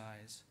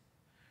exercise.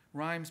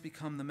 Rhymes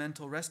become the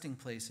mental resting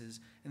places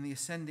in the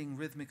ascending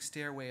rhythmic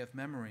stairway of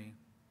memory.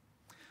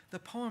 The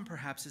poem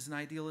perhaps is an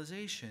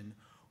idealization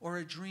or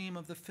a dream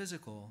of the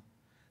physical,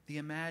 the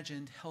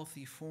imagined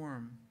healthy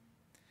form.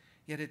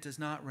 Yet it does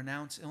not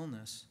renounce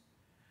illness.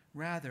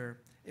 Rather,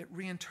 it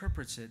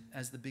reinterprets it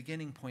as the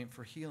beginning point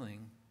for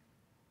healing.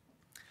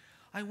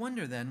 I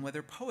wonder then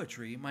whether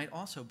poetry might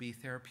also be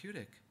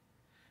therapeutic.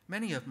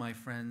 Many of my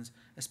friends,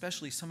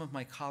 especially some of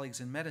my colleagues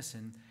in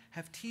medicine,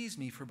 have teased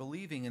me for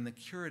believing in the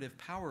curative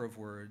power of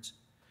words,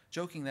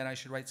 joking that I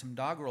should write some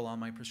doggerel on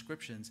my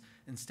prescriptions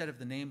instead of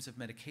the names of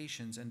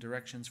medications and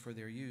directions for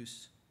their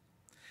use.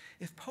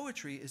 If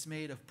poetry is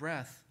made of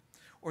breath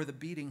or the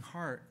beating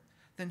heart,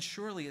 then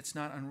surely it's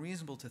not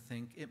unreasonable to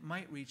think it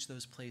might reach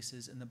those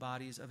places in the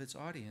bodies of its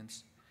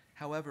audience,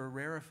 however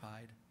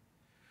rarefied.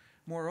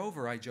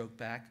 Moreover, I joke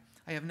back,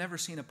 I have never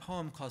seen a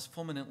poem cause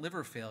fulminant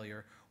liver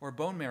failure or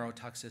bone marrow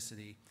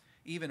toxicity,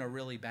 even a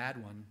really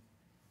bad one.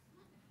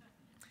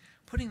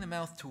 Putting the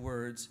mouth to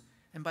words,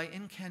 and by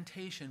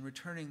incantation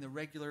returning the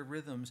regular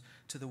rhythms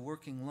to the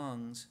working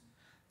lungs,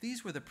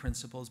 these were the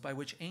principles by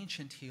which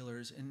ancient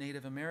healers in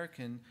Native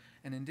American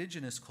and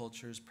indigenous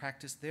cultures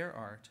practiced their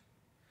art.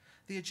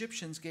 The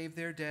Egyptians gave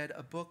their dead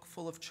a book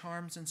full of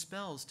charms and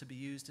spells to be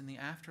used in the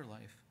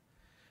afterlife.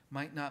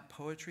 Might not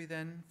poetry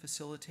then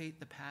facilitate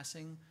the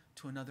passing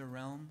to another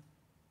realm?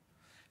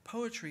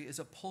 Poetry is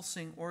a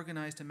pulsing,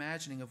 organized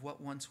imagining of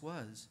what once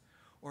was,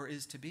 or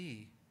is to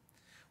be,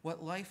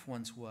 what life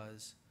once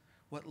was,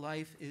 what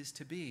life is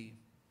to be.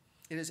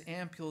 It is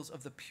ampules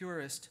of the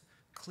purest,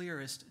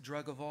 clearest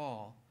drug of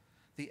all,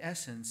 the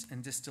essence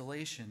and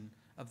distillation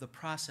of the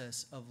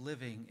process of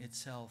living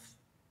itself.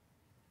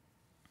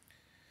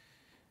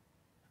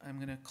 I'm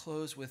going to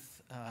close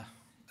with,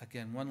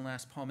 again, one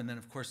last poem, and then,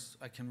 of course,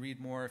 I can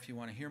read more if you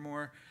want to hear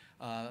more.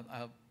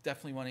 I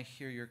definitely want to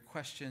hear your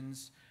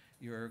questions,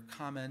 your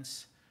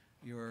comments,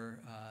 your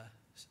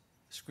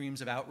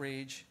screams of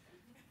outrage.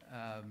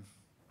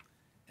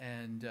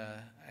 And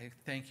I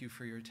thank you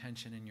for your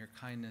attention and your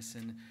kindness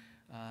in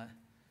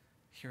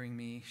hearing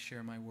me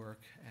share my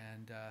work.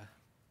 And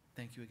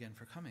thank you again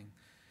for coming.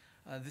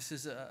 This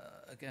is,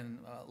 again,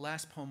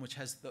 last poem which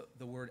has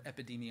the word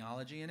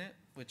epidemiology in it,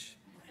 which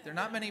there are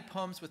not many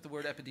poems with the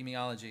word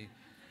epidemiology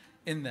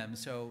in them,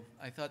 so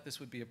I thought this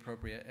would be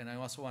appropriate. And I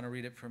also want to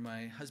read it for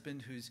my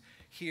husband who's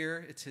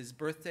here. It's his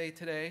birthday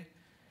today.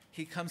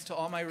 He comes to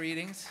all my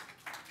readings.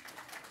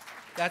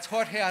 That's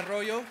Jorge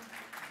Arroyo.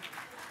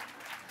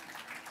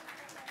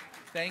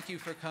 Thank you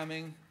for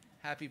coming.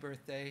 Happy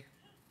birthday.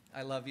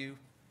 I love you.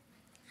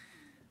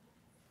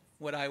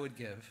 What I would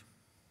give.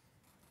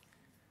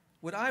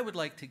 What I would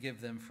like to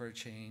give them for a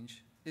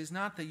change is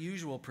not the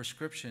usual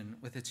prescription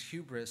with its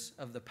hubris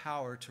of the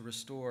power to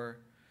restore,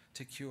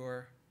 to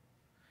cure.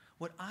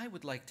 What I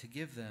would like to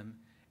give them,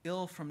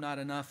 ill from not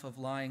enough of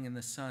lying in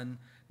the sun,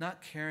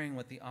 not caring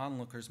what the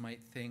onlookers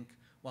might think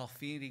while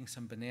feeding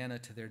some banana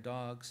to their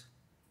dogs.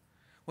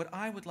 What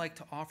I would like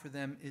to offer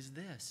them is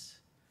this,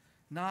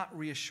 not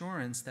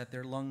reassurance that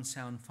their lungs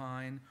sound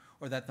fine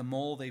or that the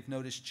mole they've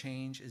noticed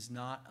change is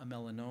not a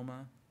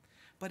melanoma,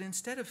 but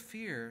instead of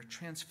fear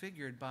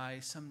transfigured by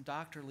some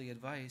doctorly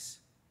advice,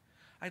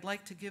 I'd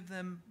like to give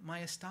them my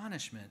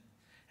astonishment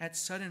at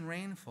sudden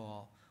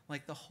rainfall,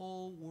 like the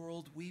whole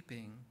world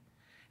weeping,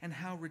 and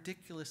how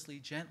ridiculously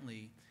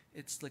gently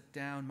it slicked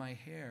down my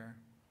hair.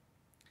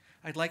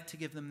 I'd like to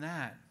give them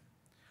that,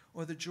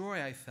 or the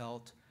joy I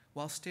felt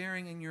while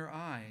staring in your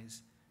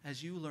eyes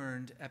as you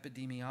learned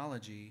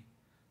epidemiology,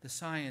 the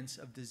science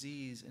of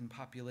disease in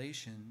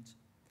populations,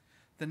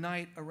 the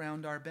night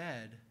around our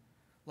bed,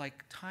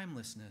 like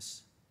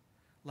timelessness,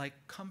 like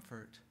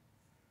comfort,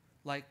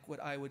 like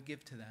what I would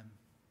give to them.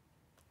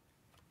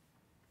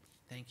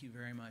 Thank you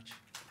very much.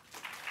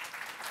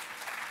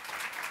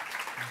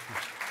 Thank you.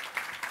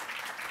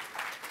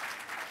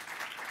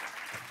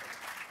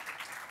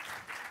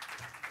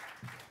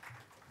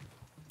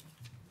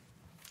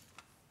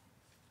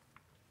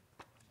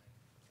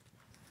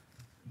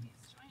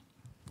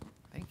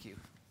 Thank you.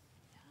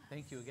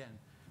 Thank you again.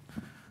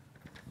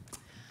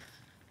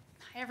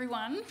 Hi,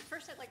 everyone.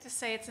 First, I'd like to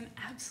say it's an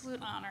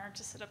absolute honor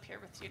to sit up here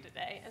with you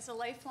today. As a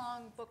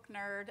lifelong book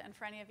nerd, and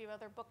for any of you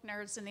other book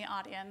nerds in the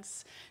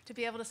audience, to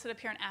be able to sit up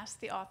here and ask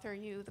the author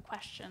you the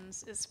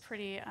questions is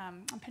pretty,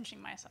 I'm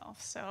pinching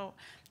myself. So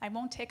I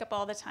won't take up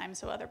all the time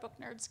so other book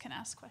nerds can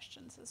ask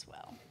questions as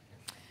well.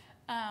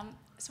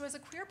 So as a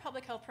queer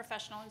public health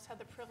professional who's had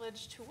the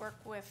privilege to work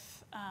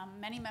with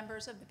many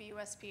members of the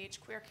BUSPH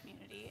queer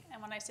community,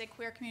 and when I say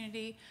queer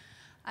community,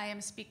 I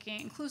am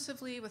speaking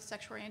inclusively with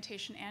sexual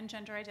orientation and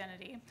gender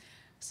identity.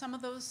 Some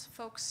of those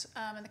folks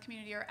in the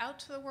community are out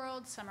to the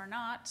world, some are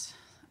not.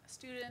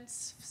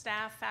 Students,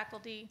 staff,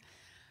 faculty.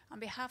 On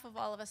behalf of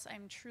all of us,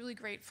 I'm truly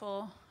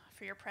grateful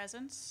for your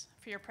presence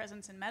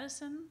in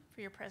medicine,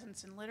 for your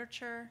presence in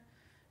literature,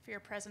 for your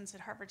presence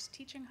at Harvard's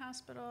Teaching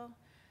Hospital,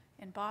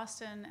 in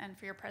Boston, and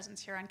for your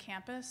presence here on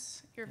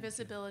campus. Your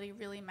visibility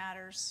really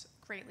matters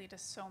greatly to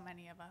so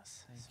many of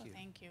us.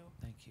 Thank you.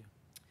 Thank you.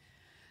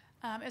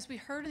 As we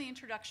heard in the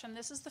introduction,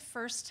 this is the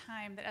first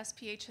time that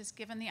SPH has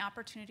given the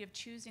opportunity of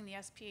choosing the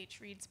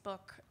SPH Reads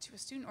book to a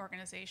student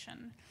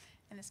organization,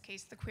 in this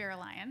case, the Queer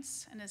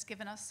Alliance, and has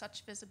given us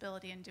such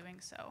visibility in doing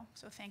so.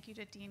 So thank you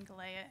to Dean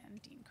Galea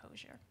and Dean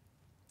Cozier.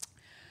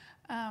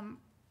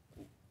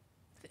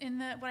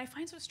 What I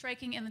find so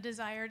striking in The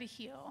Desire to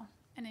Heal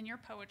and in your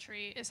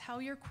poetry is how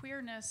your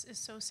queerness is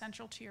so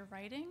central to your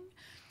writing.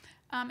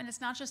 And it's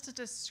not just a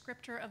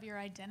descriptor of your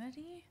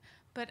identity,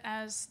 but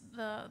as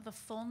the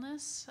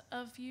fullness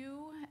of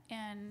you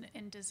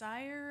in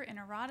desire, in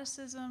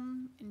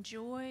eroticism, in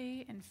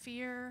joy, in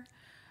fear.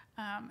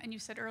 And you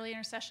said earlier in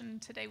our session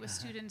today with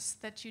students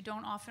that we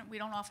don't often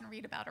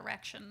read about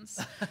erections.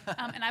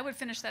 And I would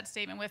finish that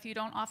statement with, you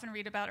don't often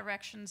read about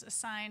erections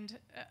assigned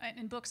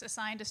in books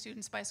assigned to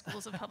students by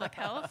schools of public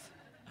health.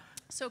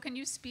 So can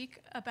you speak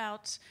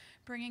about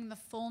bringing the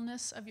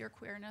fullness of your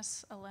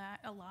queerness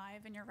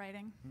alive in your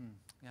writing?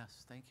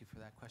 Yes, thank you for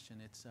that question.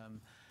 It's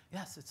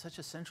yes, it's such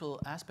a central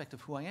aspect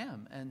of who I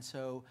am, and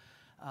so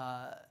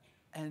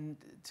and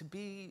to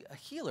be a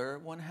healer,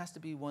 one has to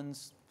be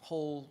one's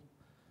whole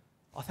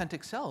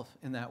authentic self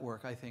in that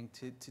work. I think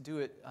to do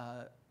it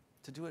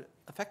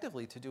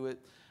effectively, to do it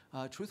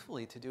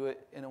truthfully, to do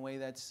it in a way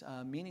that's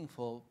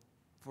meaningful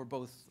for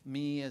both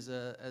me as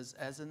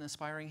an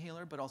aspiring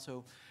healer, but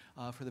also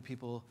for the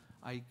people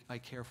I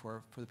care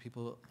for the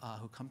people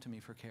who come to me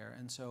for care.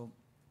 And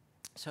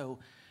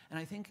and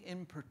I think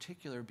in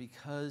particular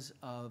because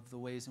of the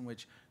ways in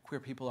which queer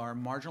people are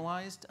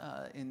marginalized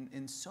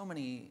in so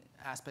many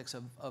aspects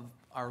of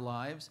our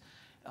lives,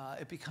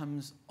 it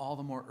becomes all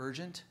the more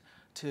urgent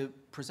to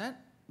present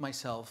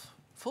myself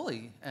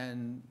fully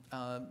and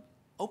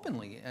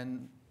openly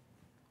and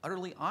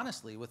utterly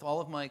honestly with all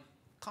of my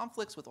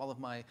conflicts, with all of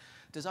my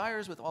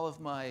desires, with all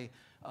of my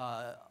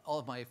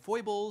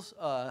foibles,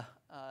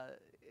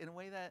 in a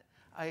way that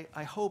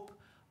I hope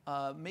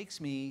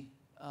makes me,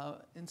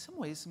 in some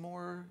ways,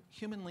 more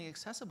humanly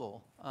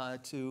accessible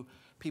to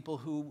people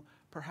who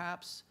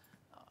perhaps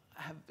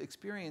have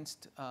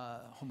experienced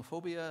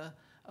homophobia,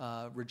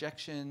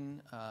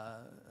 rejection,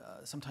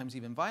 sometimes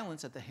even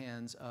violence at the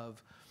hands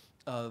of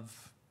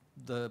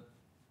the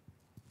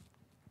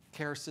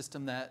care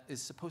system that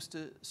is supposed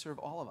to serve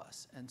all of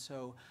us. And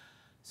so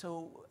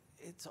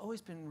it's always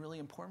been really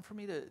important for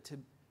me to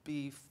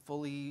be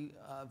fully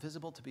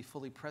visible, to be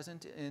fully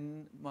present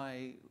in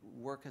my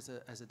work as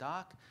a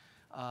doc,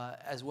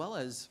 as well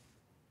as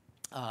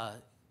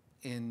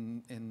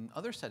in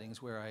other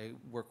settings where I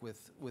work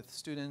with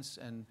students,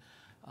 and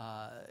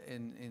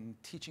in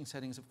teaching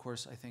settings, of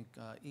course, I think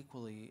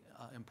equally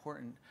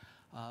important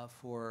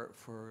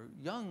for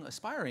young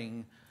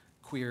aspiring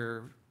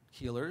queer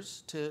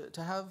healers to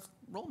have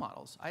role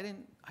models. I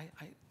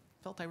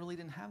felt I really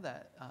didn't have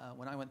that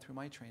when I went through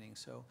my training.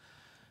 So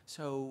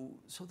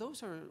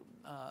those are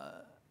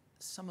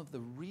some of the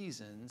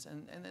reasons,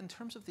 and in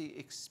terms of the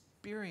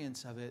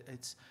experience of it,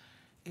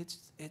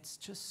 it's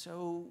just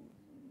so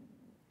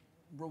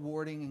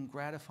rewarding and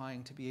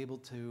gratifying to be able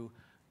to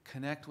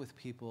connect with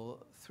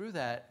people through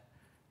that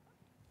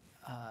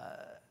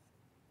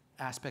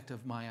aspect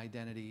of my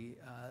identity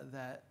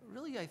that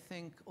really, I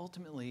think,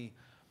 ultimately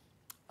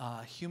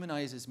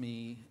humanizes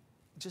me,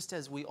 just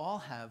as we all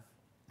have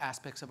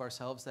aspects of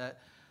ourselves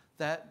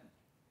that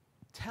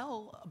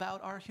tell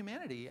about our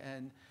humanity,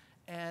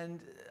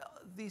 and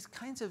these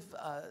kinds of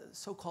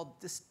so-called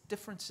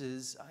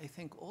differences, I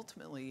think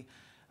ultimately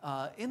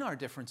in our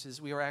differences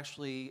we are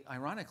actually,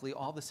 ironically,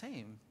 all the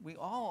same. We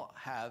all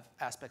have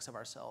aspects of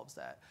ourselves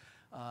that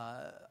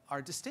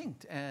are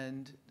distinct,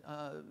 and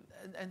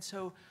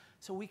so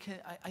we can.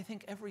 I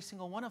think every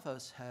single one of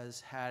us has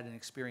had an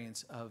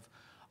experience of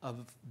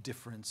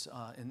difference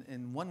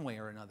in one way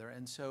or another,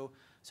 and so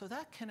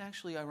that can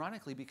actually,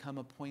 ironically, become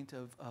a point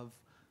of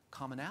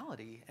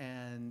commonality.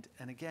 And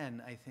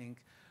again, I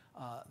think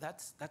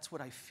that's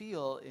what I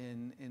feel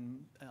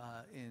in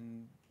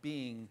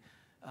being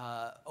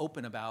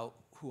open about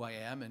who I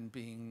am and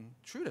being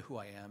true to who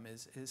I am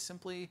is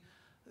simply,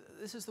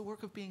 this is the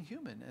work of being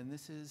human, and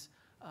this is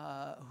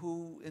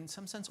who, in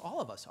some sense, all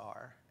of us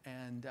are,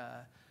 and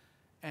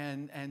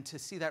to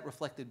see that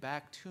reflected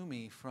back to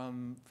me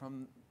from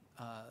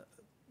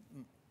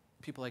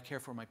people I care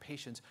for, my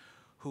patients,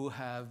 who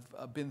have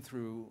been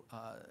through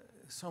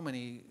so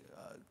many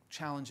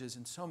challenges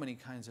and so many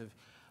kinds of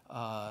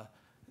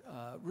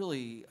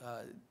really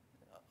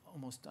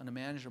almost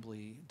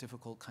unimaginably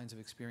difficult kinds of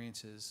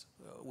experiences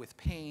with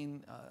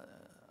pain,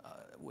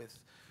 with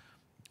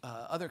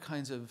other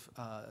kinds of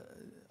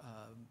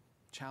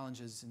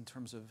challenges in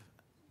terms of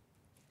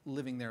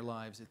living their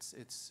lives,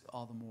 it's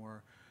all the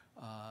more,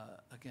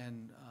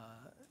 again,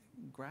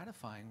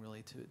 gratifying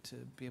really to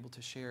be able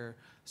to share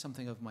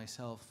something of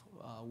myself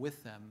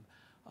with them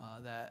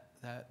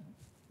that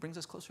brings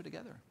us closer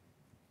together.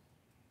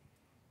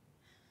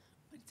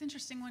 It's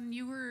interesting when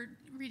you were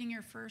reading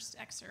your first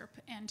excerpt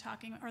and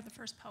talking, or the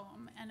first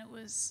poem, and it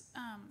was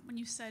when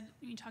you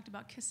talked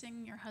about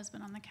kissing your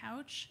husband on the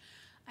couch,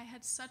 I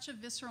had such a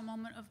visceral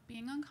moment of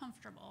being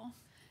uncomfortable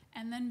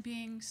and then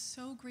being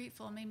so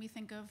grateful. It made me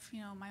think of,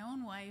 my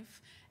own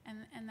wife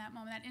and that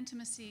moment, that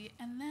intimacy,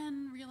 and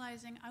then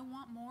realizing I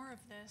want more of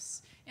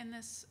this in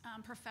this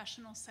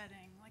professional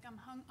setting. Like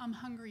I'm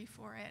hungry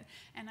for it.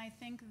 And I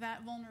think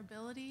that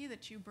vulnerability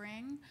that you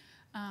bring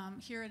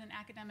here in an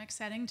academic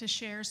setting to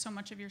share so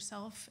much of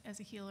yourself as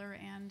a healer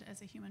and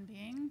as a human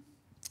being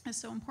is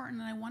so important.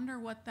 And I wonder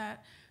what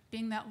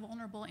being that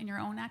vulnerable in your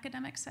own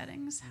academic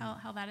settings,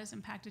 how that has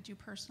impacted you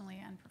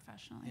personally and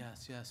professionally.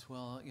 Yes.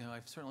 Well,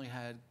 I've certainly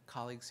had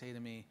colleagues say to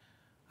me,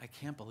 I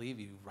can't believe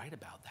you write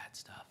about that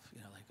stuff.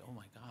 Like, oh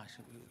my gosh,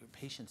 your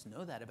patients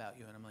know that about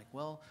you. And I'm like,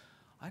 well,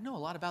 I know a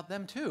lot about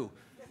them too.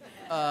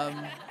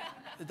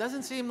 It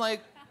doesn't seem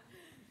like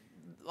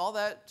all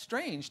that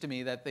strange to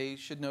me that they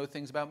should know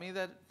things about me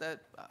that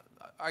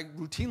I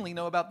routinely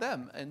know about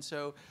them. And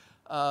so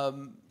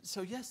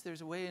yes,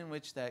 there's a way in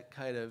which that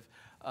kind of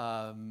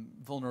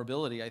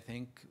vulnerability, I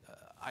think,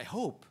 I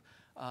hope,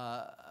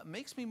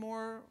 makes me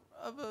more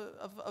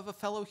of a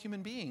fellow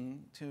human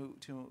being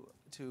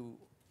to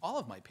all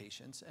of my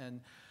patients.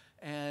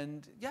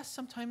 And yes,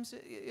 sometimes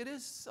it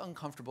is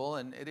uncomfortable,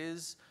 and it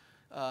is.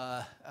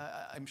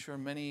 I'm sure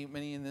many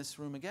in this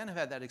room again have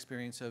had that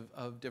experience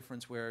of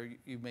difference where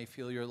you may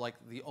feel you're like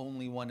the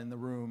only one in the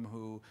room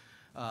who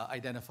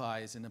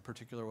identifies in a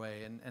particular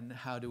way, and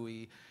how do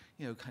we,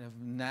 kind of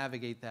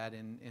navigate that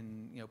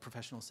in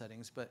professional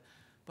settings. But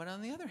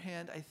on the other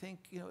hand, I think,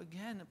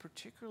 again,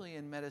 particularly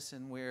in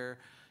medicine where,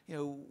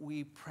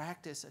 we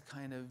practice a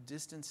kind of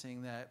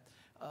distancing that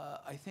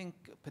I think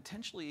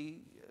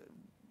potentially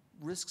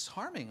risks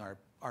harming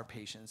our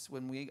patients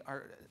when we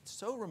are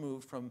so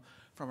removed from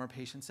our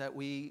patients that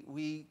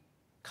we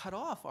cut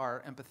off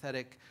our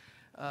empathetic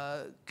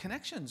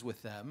connections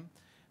with them.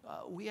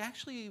 We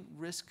actually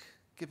risk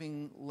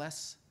giving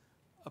less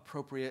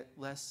appropriate,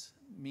 less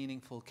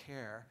meaningful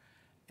care,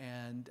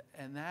 and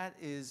that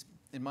is,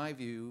 in my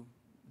view,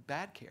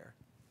 bad care.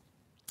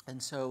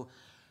 And so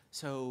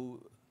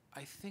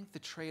I think the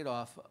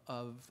trade-off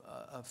of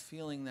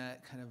feeling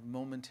that kind of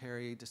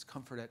momentary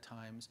discomfort at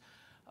times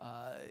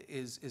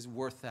is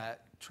worth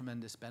that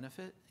tremendous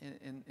benefit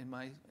in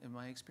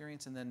my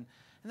experience. And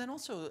then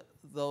also,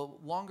 the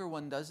longer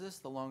one does this,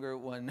 the longer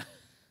one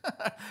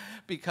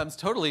becomes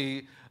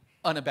totally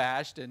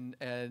unabashed, and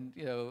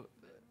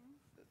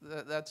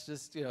that's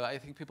just, I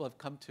think people have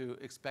come to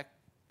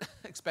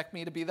expect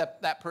me to be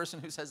that person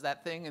who says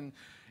that thing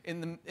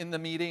in the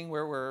meeting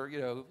where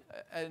we're,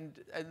 and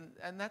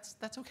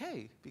that's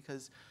okay,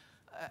 because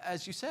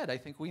as you said, I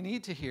think we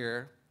need to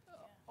hear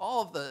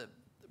all of the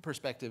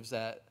perspectives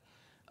that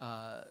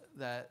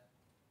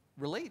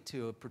relate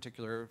to a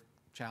particular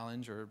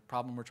challenge or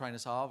problem we're trying to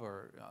solve,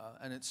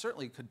 and it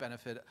certainly could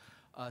benefit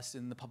us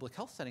in the public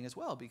health setting as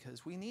well,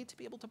 because we need to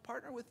be able to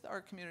partner with our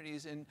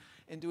communities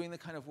in doing the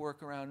kind of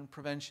work around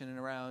prevention and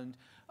around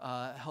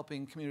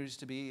helping communities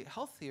to be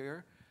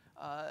healthier.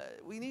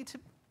 We need to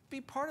be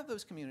part of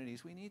those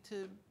communities. We need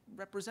to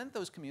represent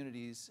those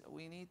communities.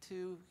 We need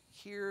to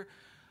hear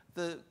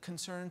the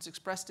concerns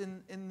expressed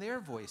in their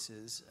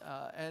voices,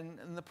 and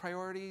the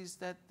priorities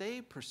that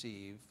they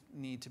perceive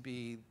need to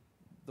be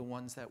the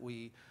ones that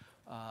we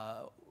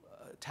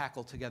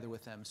tackle together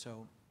with them.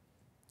 So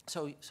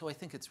I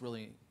think it's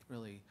really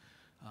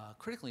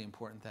critically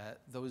important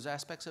that those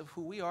aspects of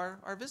who we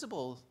are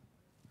visible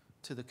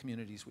to the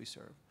communities we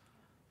serve.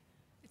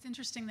 It's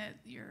interesting that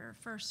your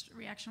first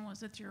reaction was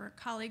that your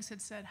colleagues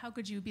had said, how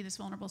could you be this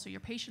vulnerable so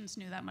your patients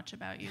knew that much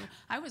about you?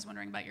 I was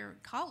wondering about your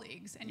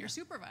colleagues and your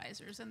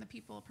supervisors and the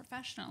people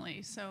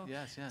professionally. So,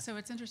 yes. So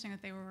it's interesting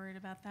that they were worried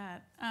about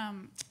that.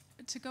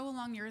 To go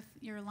along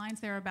your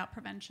lines there about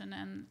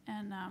prevention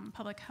and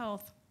public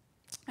health,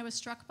 I was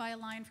struck by a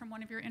line from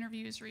one of your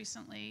interviews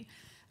recently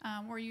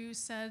where you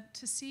said,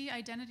 to see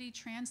identity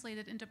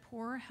translated into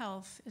poor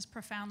health is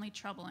profoundly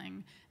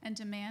troubling and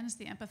demands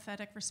the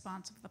empathetic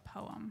response of the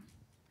poem.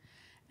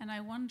 And I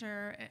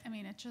wonder,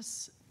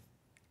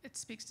 it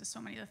speaks to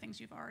so many of the things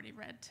you've already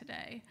read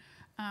today.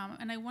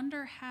 And I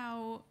wonder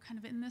how, kind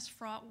of in this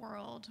fraught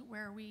world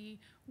where we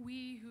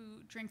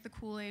who drink the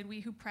Kool-Aid, we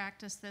who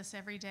practice this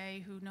every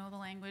day, who know the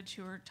language,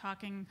 who are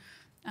talking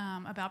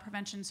about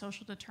prevention,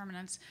 social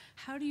determinants,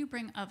 how do you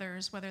bring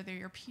others, whether they're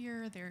your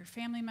peer, they're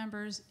family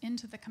members,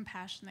 into the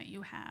compassion that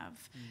you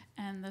have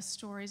and the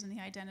stories and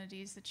the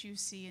identities that you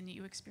see and that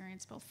you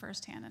experience both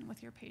firsthand and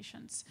with your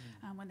patients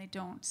when they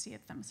don't see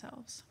it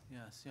themselves?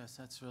 Yes,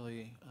 that's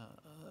really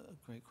a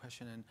great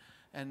question.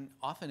 And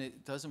often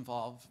it does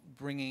involve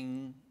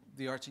bringing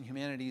the arts and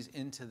humanities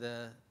into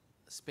the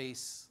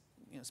space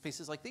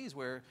spaces like these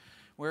where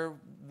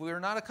we're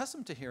not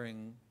accustomed to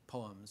hearing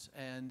poems,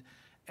 and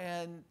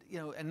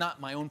not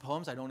my own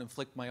poems. I don't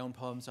inflict my own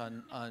poems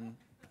on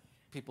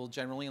people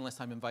generally unless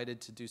I'm invited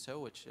to do so,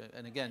 which,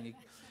 and again, you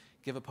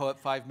give a poet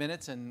 5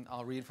 minutes and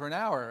I'll read for an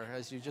hour,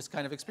 as you just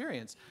kind of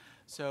experienced.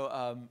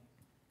 So,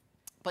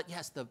 but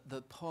yes, the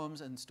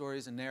poems and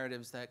stories and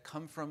narratives that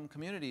come from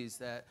communities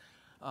that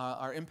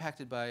are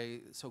impacted by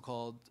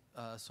so-called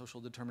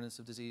social determinants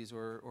of disease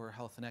or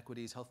health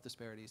inequities, health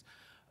disparities,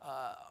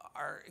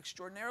 are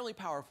extraordinarily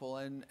powerful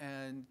and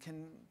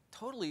can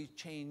totally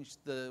change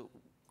the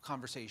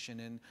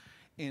conversation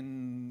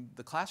in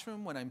the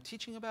classroom when I'm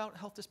teaching about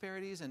health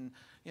disparities, and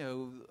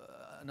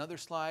another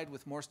slide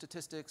with more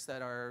statistics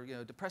that are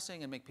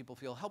depressing and make people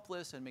feel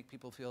helpless and make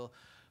people feel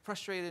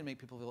frustrated, make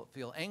people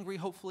feel angry,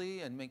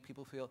 hopefully, and make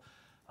people feel.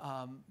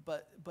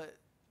 But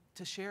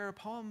to share a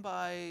poem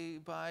by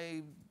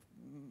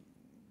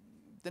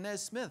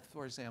Deaconess Smith,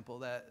 for example,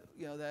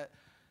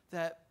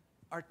 that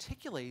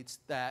articulates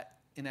that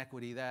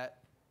inequity, that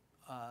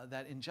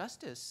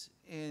injustice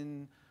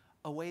in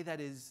a way that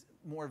is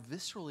more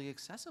viscerally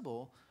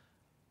accessible,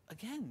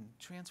 again,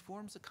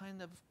 transforms the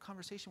kind of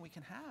conversation we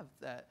can have.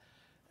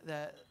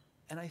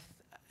 And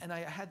I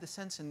had the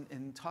sense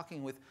in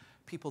talking with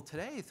people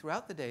today,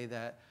 throughout the day,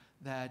 that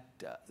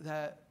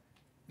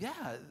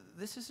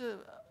this is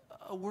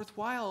a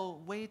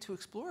worthwhile way to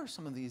explore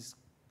some of these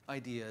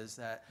ideas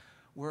that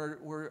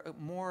we're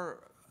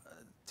more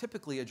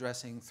typically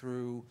addressing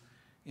through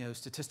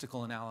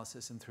statistical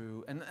analysis and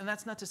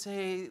that's not to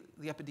say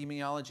the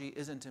epidemiology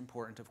isn't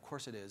important. Of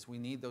course it is. We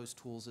need those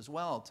tools as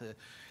well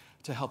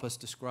to help us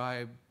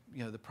describe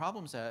the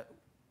problems that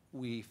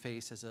we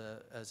face as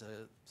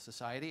a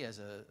society, as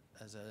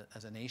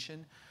a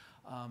nation.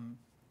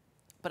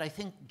 But I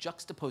think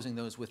juxtaposing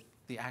those with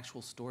the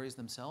actual stories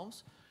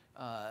themselves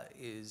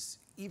is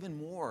even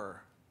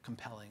more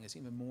compelling, is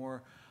even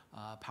more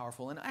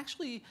powerful, and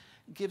actually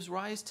gives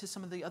rise to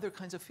some of the other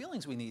kinds of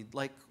feelings we need,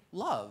 like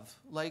love,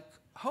 like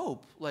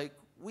hope, like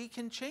we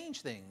can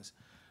change things.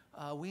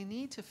 We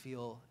need to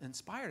feel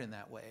inspired in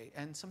that way.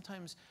 And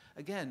sometimes,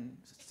 again,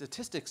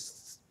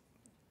 statistics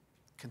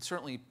can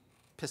certainly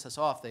piss us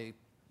off. They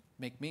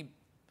make me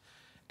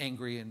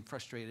angry and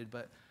frustrated.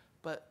 But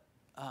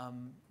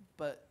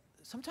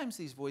sometimes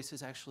these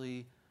voices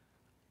actually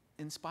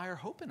inspire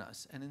hope in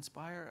us and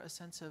inspire a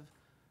sense of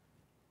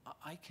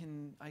I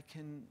can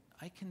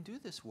do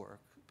this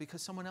work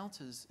because someone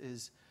else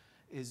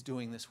is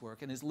doing this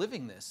work and is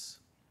living this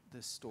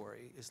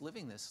story, is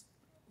living this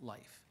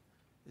life,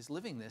 is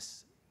living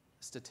this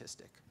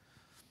statistic.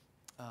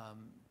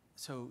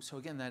 So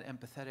again, that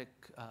empathetic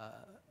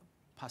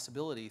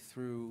possibility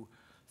through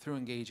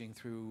engaging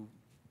through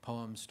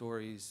poems,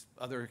 stories,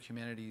 other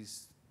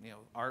humanities,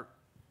 art,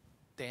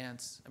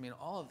 dance. I mean,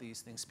 all of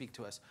these things speak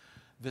to us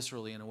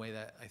viscerally in a way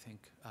that I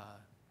think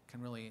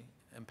can really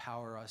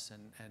empower us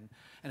and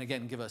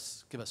again give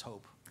us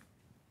hope.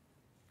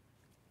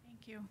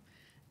 Thank you.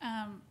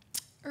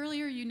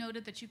 Earlier, you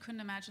noted that you couldn't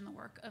imagine the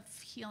work of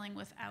healing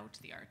without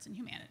the arts and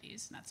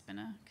humanities, and that's been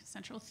a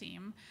central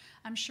theme.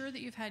 I'm sure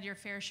that you've had your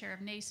fair share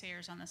of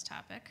naysayers on this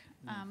topic,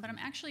 but I'm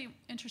actually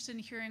interested in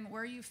hearing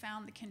where you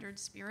found the kindred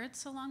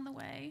spirits along the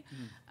way.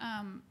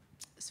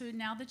 So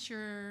now that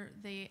you're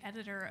the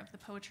editor of the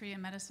Poetry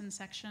and Medicine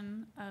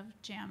section of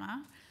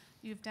JAMA,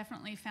 you've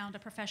definitely found a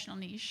professional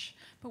niche.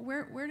 But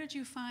where did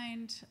you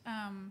find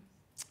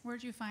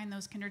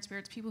those kindred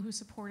spirits, people who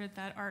supported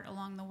that art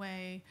along the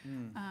way,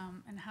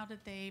 and how did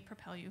they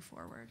propel you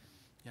forward?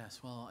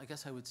 Yes, well, I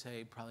guess I would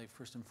say probably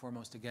first and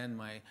foremost, again,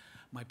 my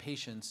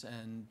patients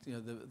and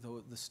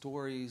the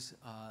stories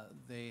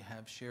they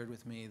have shared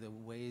with me, the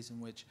ways in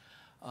which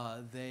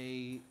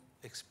they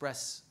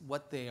express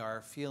what they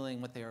are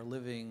feeling, what they are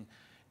living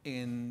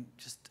in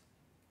just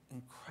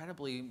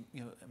incredibly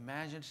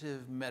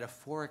imaginative,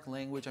 metaphoric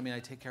language. I mean, I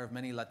take care of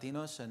many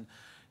Latinos, and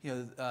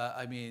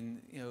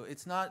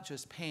it's not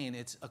just pain.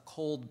 It's a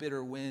cold,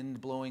 bitter wind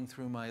blowing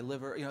through my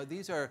liver.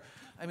 These are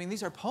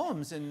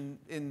poems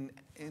in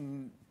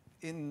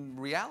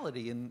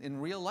reality, in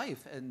real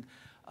life, and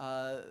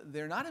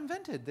they're not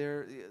invented.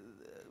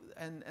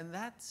 And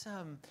that's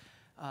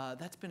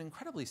been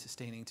incredibly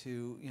sustaining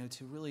to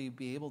really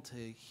be able to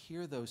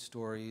hear those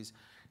stories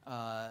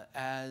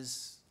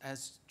as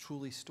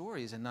truly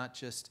stories and not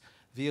just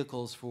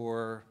vehicles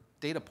for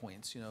data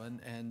points.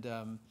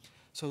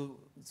 So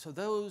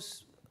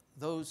those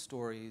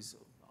stories,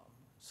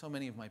 so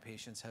many of my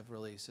patients have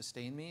really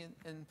sustained me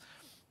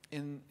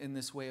in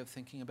this way of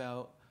thinking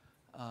about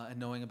and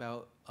knowing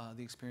about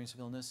the experience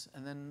of illness.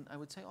 And then I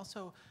would say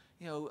also,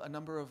 a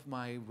number of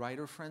my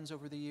writer friends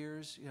over the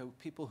years,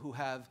 people who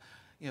have,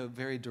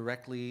 very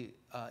directly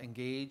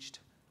engaged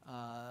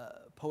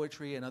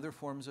poetry and other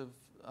forms of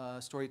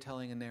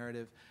storytelling and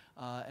narrative,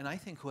 and I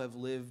think who have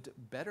lived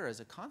better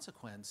as a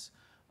consequence.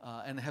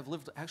 And have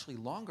lived actually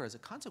longer as a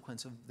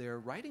consequence of their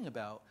writing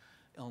about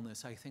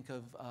illness. I think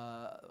of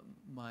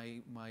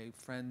my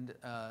friend,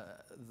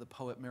 the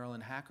poet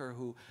Marilyn Hacker,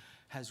 who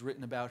has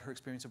written about her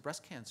experience of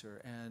breast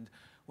cancer. And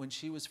when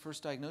she was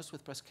first diagnosed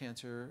with breast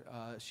cancer,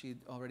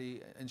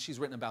 she's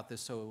written about this,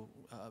 so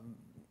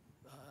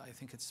I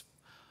think it's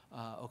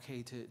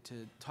okay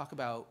to talk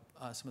about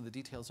some of the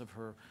details of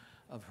her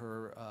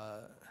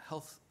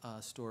health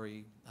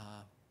story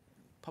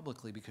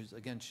publicly, because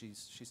again,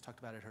 she's talked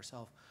about it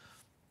herself.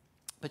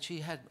 But she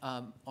had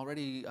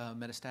already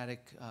metastatic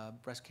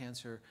breast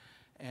cancer,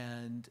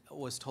 and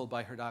was told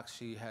by her docs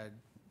she had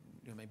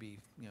maybe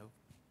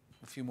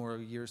a few more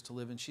years to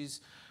live, and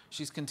she's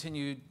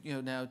continued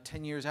now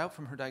 10 years out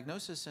from her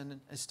diagnosis and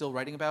is still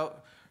writing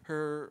about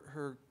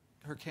her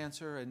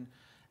cancer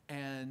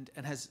and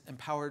has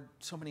empowered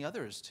so many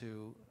others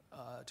to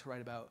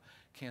write about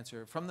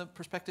cancer from the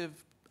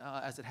perspective,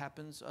 as it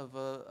happens, of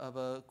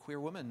a queer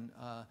woman,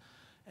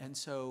 and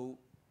so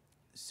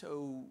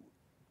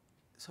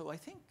I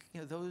think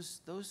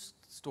those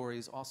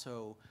stories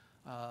also,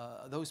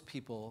 those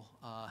people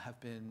have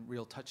been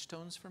real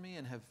touchstones for me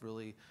and have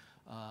really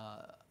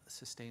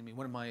sustained me.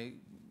 One of my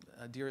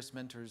dearest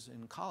mentors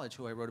in college,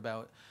 who I wrote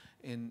about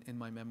in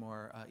my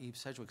memoir, Eve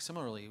Sedgwick,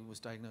 similarly was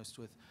diagnosed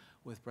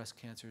with breast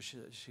cancer.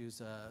 She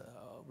was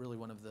really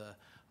one of the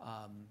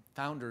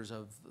founders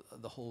of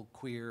the whole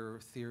queer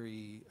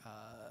theory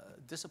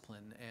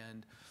discipline,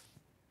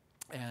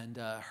 and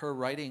her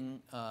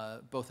writing,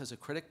 both as a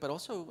critic but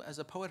also as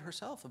a poet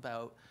herself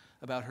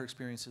about her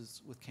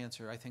experiences with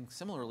cancer, I think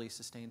similarly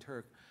sustained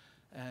her.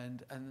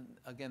 And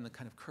again, the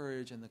kind of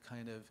courage and the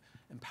kind of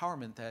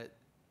empowerment that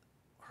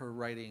her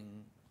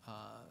writing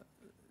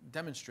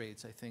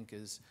demonstrates, I think,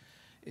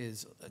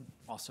 is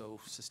also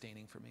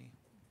sustaining for me.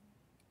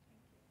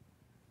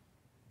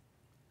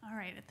 All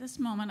right, at this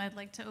moment, I'd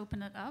like to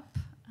open it up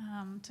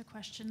to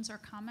questions or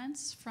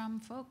comments from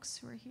folks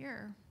who are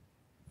here.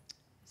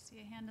 I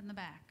see a hand in the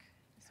back.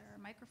 Is there a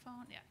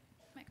microphone? Yeah,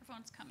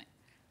 microphone's coming.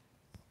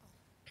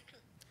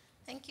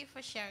 Thank you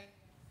for sharing.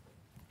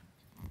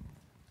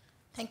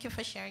 Thank you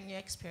for sharing your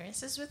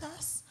experiences with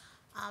us.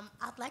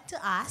 I'd like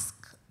to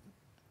ask,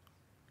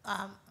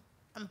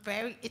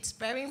 it's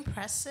very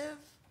impressive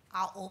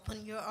how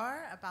open you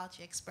are about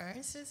your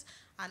experiences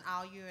and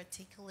how you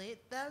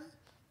articulate them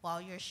while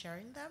you're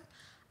sharing them.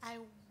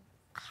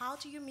 How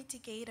do you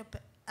mitigate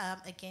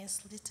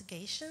against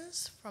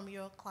litigations from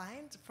your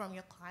clients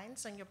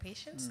and your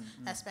patients,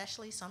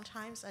 especially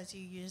sometimes as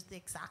you use the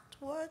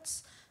exact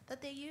words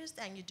that they used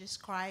and you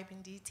describe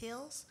in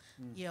details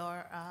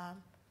your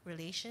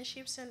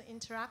relationships and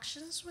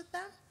interactions with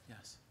them?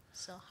 Yes.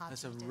 So how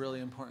That's do a you do really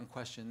that? important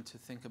question to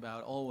think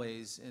about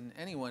always in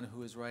anyone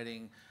who is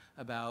writing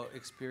about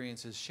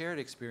experiences, shared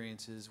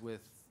experiences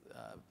with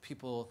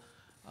people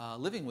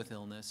living with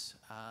illness.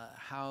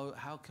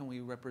 How can we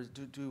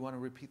represent? Do you want to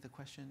repeat the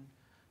question,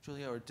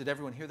 Julia, or did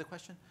everyone hear the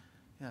question?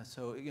 Yeah.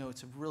 So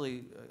it's a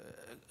really,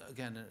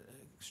 again,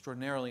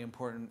 extraordinarily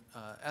important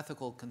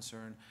ethical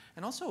concern,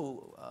 and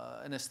also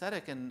an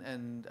aesthetic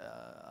and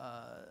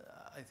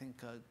I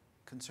think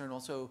concern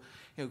also,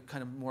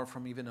 kind of more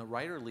from even a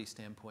writerly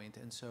standpoint.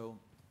 And so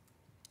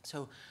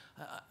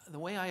the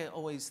way I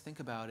always think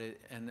about it,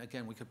 and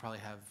again, we could probably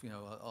have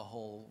a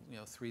whole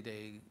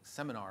 3-day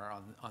seminar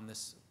on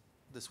this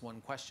one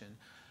question.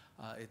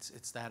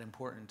 It's that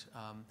important.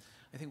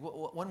 I think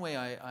one way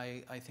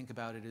I think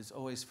about it is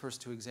always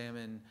first to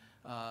examine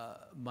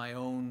my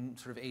own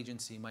sort of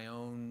agency, my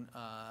own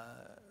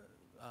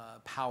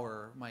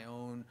power, my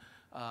own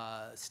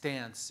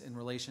stance in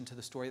relation to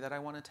the story that I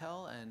want to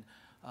tell, and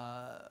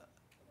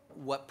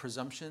what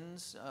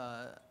presumptions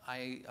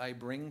I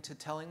bring to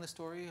telling the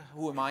story.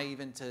 Who am I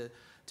even to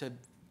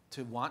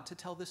want to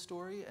tell this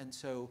story? And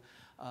so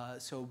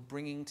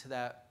bringing to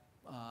that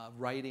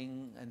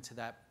writing and to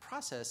that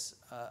process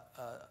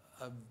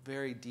a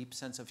very deep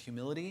sense of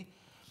humility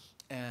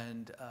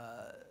and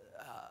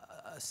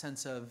a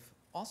sense of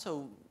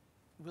also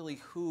really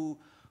whose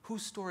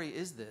story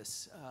is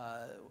this?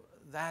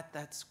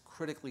 That's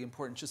critically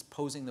important. Just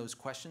posing those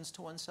questions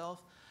to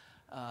oneself,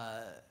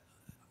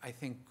 I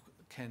think,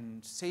 can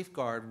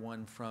safeguard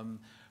one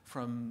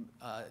from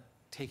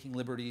taking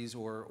liberties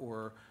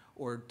or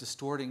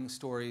distorting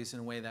stories in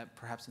a way that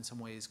perhaps in some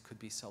ways could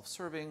be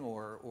self-serving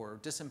or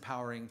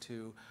disempowering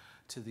to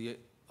the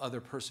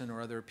other person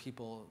or other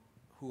people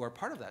who are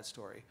part of that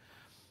story.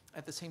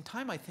 At the same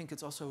time, I think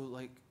it's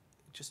also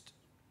just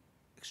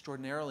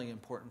extraordinarily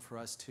important for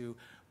us to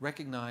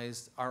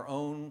recognize our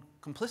own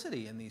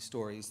complicity in these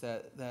stories,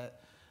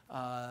 that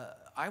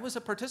I was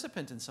a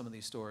participant in some of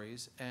these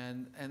stories,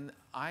 and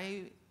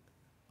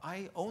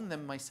I own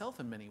them myself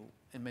in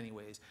many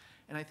ways.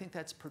 And I think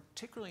that's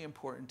particularly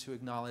important to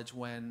acknowledge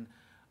when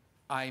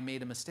I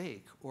made a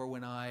mistake or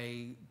when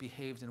I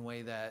behaved in a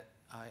way that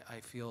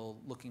I feel,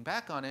 looking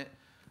back on it,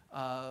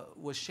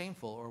 was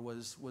shameful or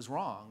was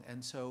wrong.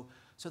 And so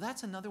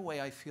that's another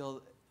way I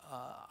feel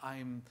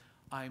I'm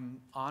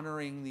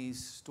honoring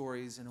these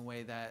stories in a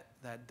way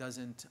that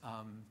doesn't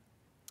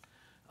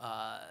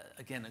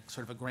again,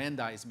 sort of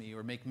aggrandize me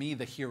or make me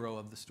the hero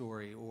of the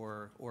story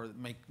or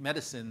make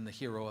medicine the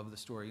hero of the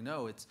story.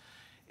 No,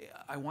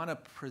 I want to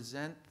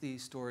present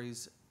these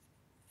stories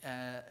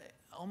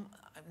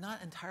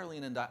not entirely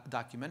in a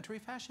documentary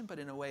fashion, but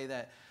in a way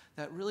that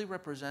really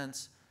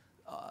represents,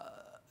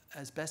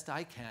 as best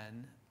I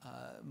can,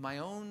 my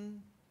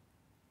own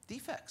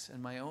defects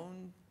and my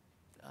own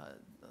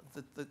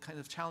the kind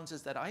of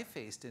challenges that I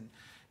faced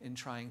in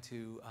trying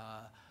to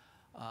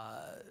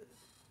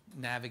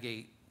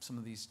navigate some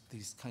of these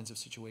kinds of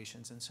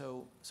situations. And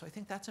so I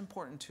think that's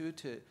important too,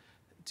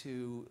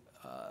 to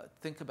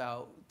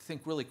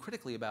think really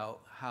critically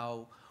about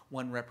how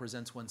one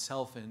represents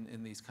oneself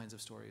in these kinds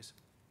of stories.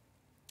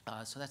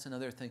 So that's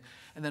another thing.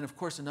 And then, of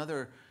course,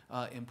 another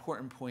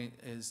important point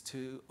is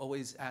to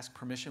always ask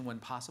permission when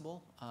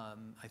possible.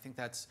 I think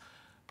that's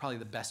probably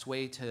the best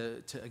way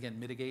to again,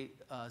 mitigate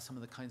some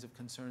of the kinds of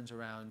concerns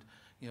around,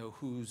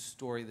 whose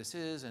story this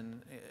is.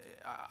 And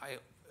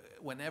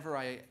whenever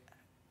I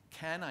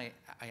can, I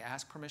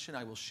ask permission.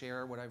 I will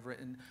share what I've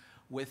written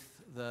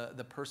with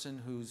the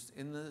person who's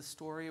in the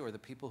story, or the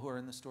people who are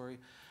in the story,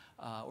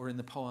 or in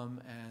the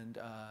poem,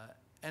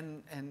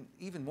 and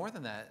even more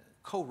than that,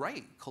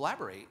 co-write,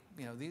 collaborate.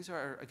 These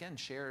are, again,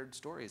 shared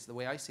stories. The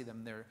way I see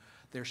them,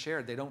 they're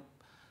shared. They don't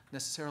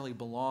necessarily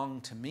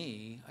belong to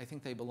me. I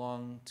think they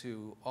belong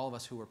to all of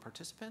us who were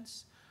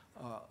participants,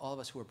 all of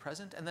us who were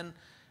present, and then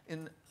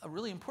in a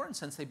really important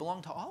sense, they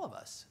belong to all of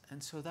us.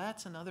 And so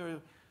that's another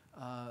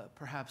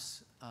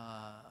perhaps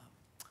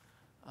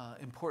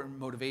important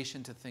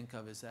motivation to think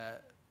of, is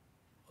that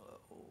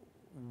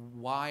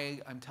why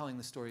I'm telling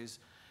the stories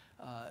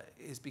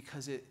is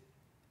because it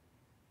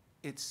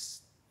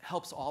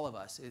helps all of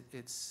us.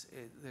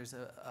 There's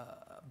a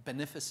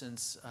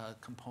beneficence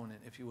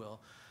component, if you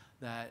will,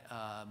 that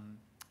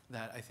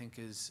I think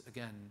is,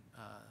 again,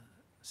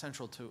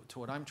 central to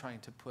what I'm trying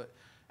to put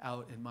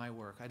out in my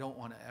work. I don't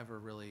want to ever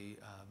really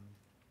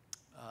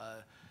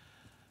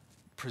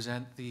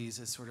present these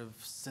as sort of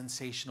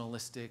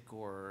sensationalistic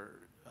or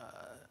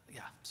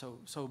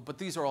but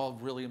these are all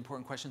really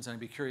important questions, and I'd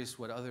be curious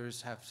what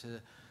others have to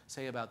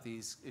say about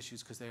these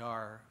issues, because they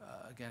are,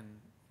 again,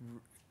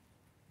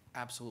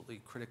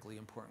 absolutely critically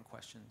important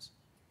questions,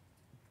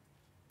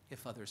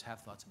 if others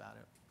have thoughts about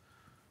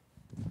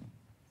it.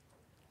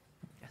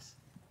 Yes?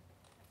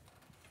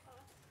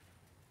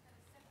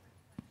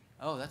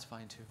 Oh, that's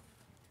fine too.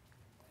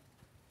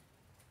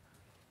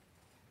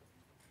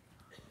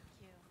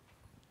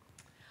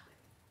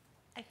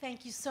 I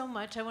thank you so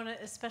much. I want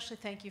to especially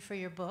thank you for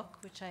your book,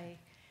 which I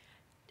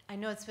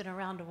know it's been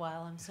around a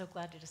while. I'm so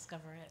glad to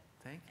discover it.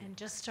 Thank you. And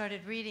just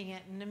started reading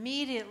it, and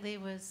immediately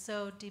was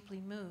so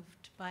deeply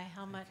moved by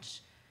how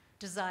much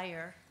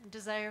desire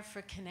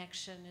for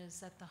connection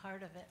is at the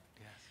heart of it.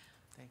 Yes,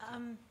 thank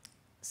you.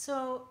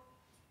 So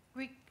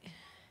I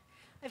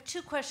have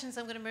two questions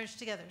I'm going to merge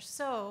together.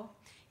 So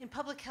in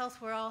public health,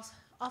 we're all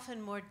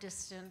often more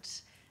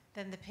distant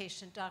than the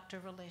patient-doctor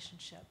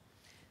relationship.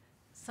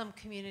 Some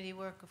community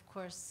work, of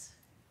course,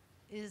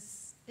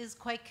 is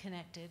quite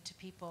connected to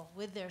people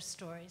with their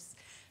stories.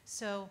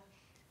 So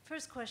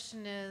first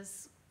question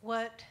is,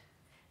 what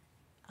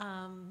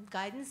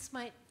guidance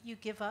might you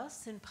give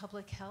us in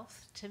public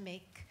health to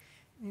make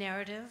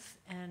narrative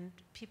and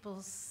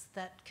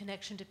that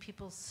connection to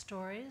people's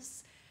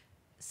stories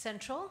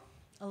central,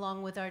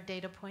 along with our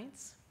data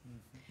points?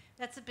 Mm-hmm.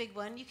 That's a big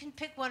one. You can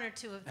pick one or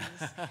two of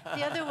these.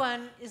 The other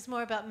one is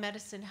more about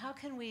medicine. How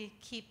can we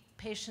keep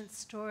patient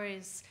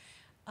stories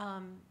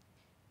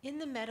in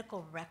the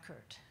medical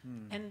record?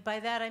 And by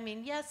that I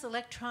mean, yes,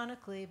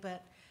 electronically,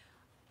 but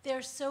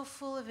they're so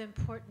full of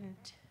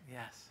important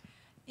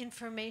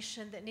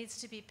information that needs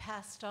to be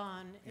passed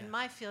on. In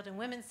my field, in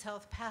women's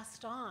health,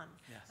 passed on.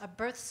 A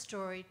birth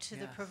story to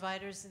the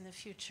providers in the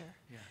future.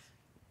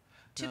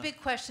 Two big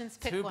questions,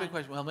 pick one. Two big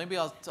questions. Well, maybe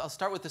I'll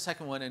start with the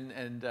second one,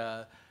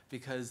 and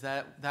because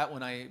that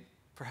one I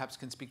perhaps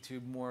can speak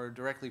to more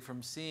directly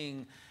from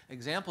seeing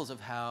examples of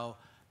how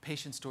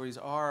patient stories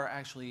are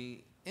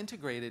actually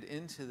integrated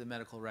into the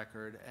medical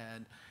record.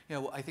 And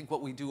I think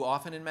what we do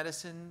often in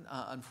medicine,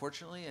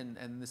 unfortunately,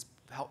 and this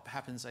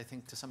happens, I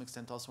think, to some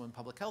extent also in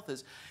public health,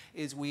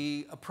 is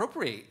we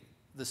appropriate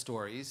the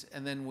stories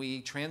and then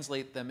we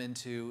translate them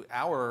into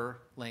our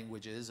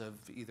languages of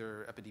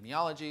either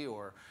epidemiology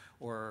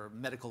or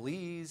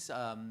medicalese,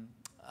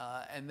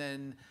 and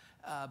then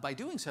by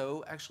doing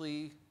so,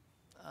 actually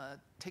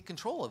take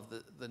control of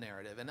the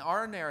narrative. And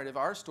our narrative,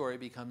 our story,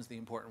 becomes the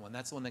important one.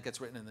 That's the one that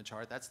gets written in the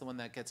chart. That's the one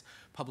that gets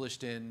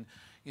published in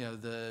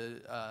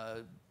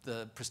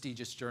the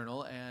prestigious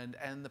journal.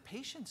 And the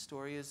patient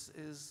story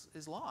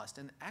is lost.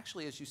 And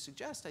actually, as you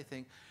suggest, I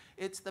think,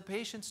 it's the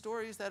patient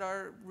stories that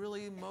are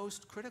really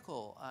most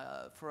critical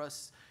for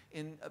us,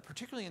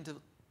 particularly in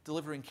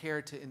delivering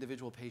care to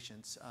individual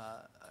patients,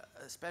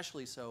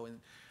 especially so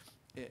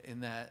in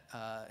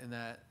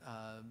that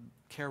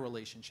care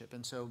relationship.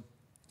 And so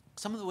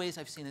some of the ways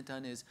I've seen it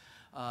done is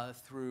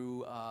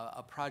through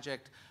a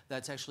project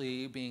that's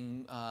actually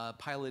being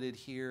piloted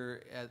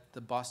here at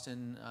the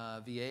Boston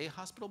VA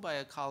hospital by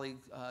a colleague,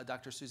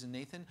 Dr. Susan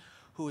Nathan,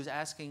 who is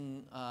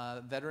asking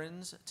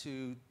veterans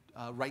to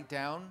write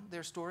down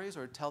their stories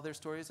or tell their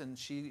stories, and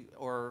she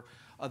or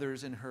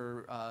others in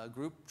her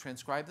group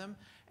transcribe them.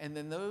 And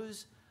then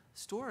those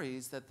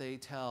stories that they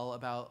tell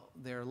about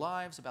their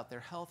lives, about their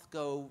health,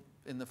 go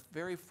in the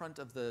very front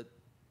of the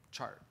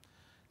chart.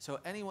 So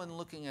anyone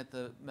looking at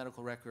the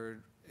medical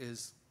record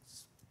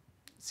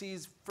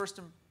sees first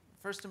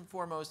and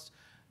foremost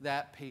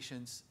that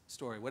patient's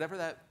story. Whatever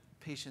that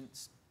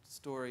patient's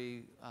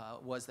story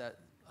was that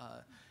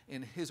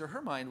in his or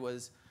her mind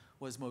was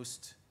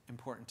most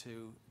important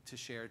to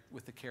share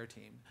with the care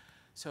team.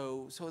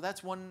 So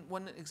that's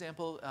one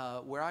example.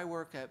 Where I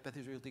work at Beth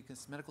Israel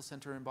Deaconess Medical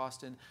Center in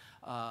Boston,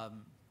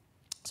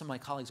 some of my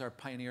colleagues are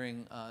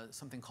pioneering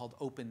something called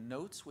Open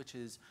Notes, which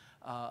is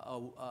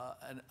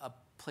a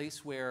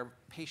place where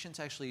patients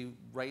actually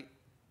write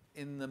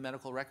in the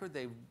medical record.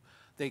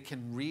 They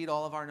can read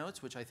all of our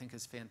notes, which I think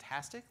is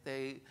fantastic.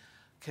 They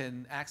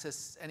can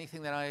access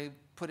anything that I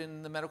put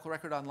in the medical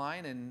record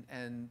online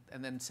and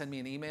then send me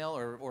an email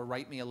or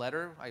write me a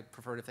letter. I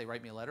prefer it if they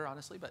write me a letter,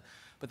 honestly,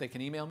 but they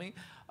can email me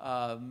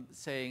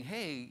saying,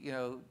 hey,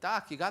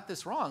 doc, you got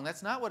this wrong.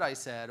 That's not what I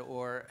said.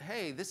 Or,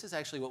 hey, this is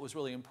actually what was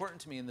really important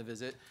to me in the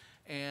visit.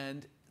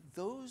 And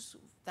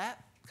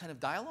that kind of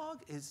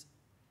dialogue is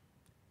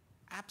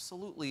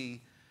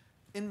absolutely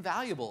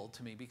invaluable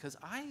to me, because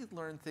I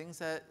learn things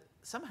that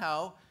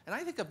somehow, and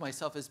I think of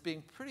myself as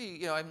being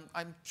pretty,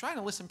 I'm trying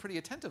to listen pretty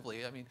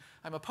attentively. I mean,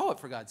 I'm a poet,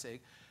 for God's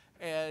sake,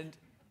 and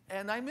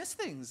I miss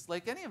things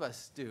like any of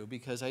us do,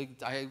 because I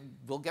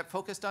will get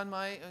focused on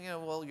my,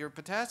 well, your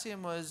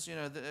potassium was,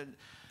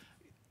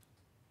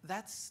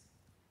 that's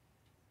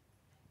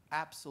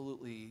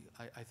absolutely,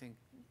 I think,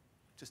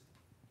 just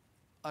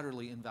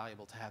utterly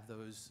invaluable to have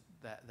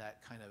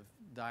that kind of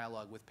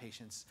dialogue with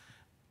patients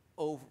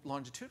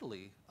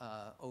longitudinally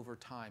over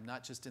time,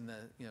 not just in the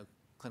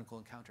clinical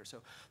encounter.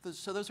 So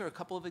those are a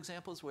couple of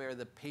examples where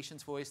the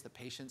patient's voice, the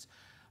patient's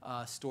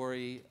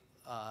story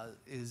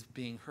is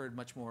being heard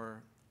much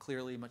more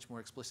clearly, much more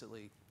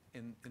explicitly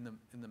in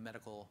the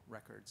medical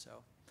record.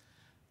 So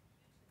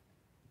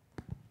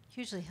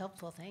Hugely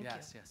helpful, thank you.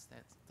 Yes,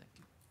 thank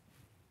you.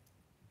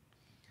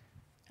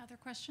 Other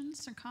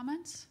questions or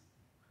comments?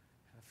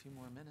 Have a few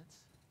more minutes.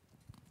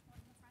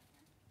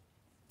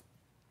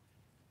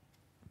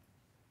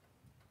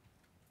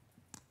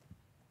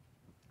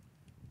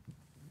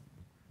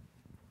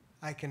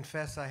 I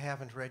confess I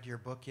haven't read your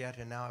book yet,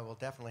 and now I will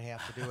definitely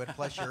have to do it,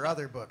 plus your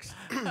other books.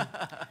 Thank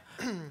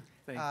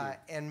you.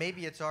 And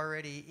maybe it's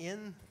already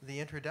in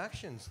the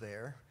introductions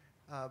there,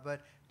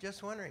 but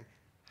just wondering,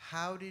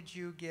 how did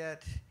you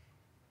get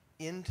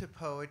into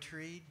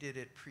poetry? Did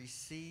it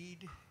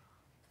precede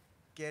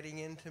getting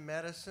into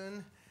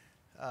medicine?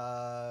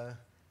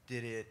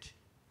 Did it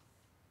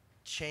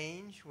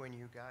change when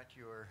you got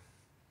your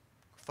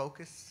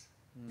focus,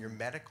 your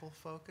medical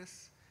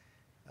focus?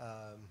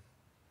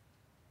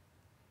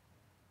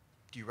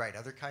 Do you write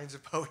other kinds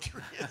of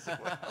poetry as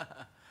well?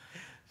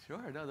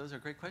 Sure. No, those are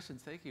great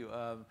questions. Thank you.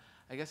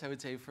 I guess I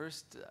would say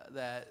first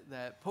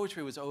that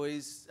poetry was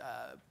always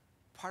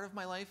part of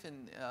my life,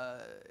 and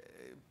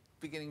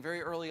beginning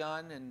very early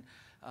on, and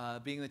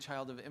being the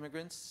child of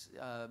immigrants,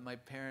 my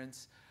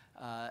parents,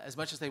 as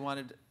much as they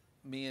wanted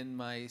me and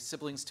my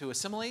siblings to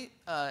assimilate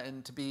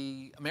and to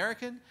be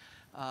American,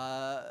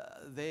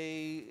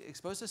 they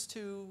exposed us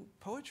to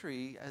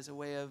poetry as a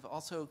way of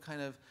also kind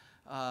of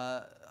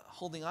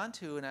holding on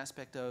to an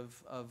aspect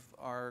of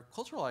our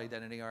cultural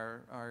identity,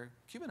 our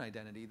Cuban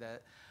identity,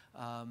 that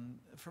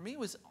for me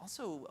was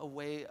also a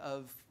way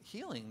of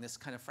healing this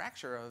kind of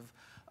fracture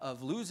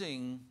of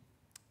losing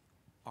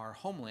our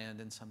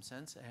homeland in some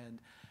sense,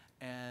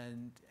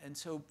 and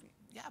so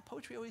yeah,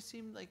 poetry always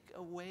seemed like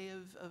a way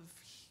of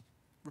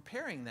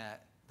repairing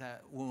that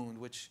wound,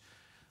 which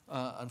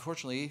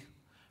unfortunately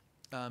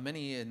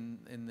many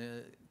in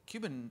the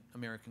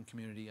Cuban-American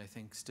community, I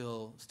think,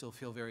 still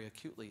feel very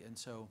acutely. And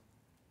so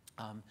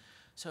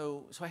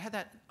I had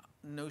that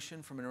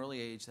notion from an early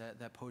age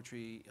that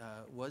poetry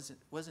was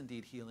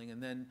indeed healing.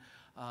 And then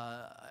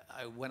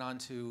I went on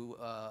to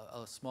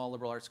a small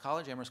liberal arts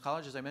college, Amherst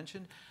College, as I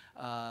mentioned,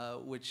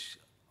 which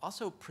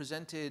also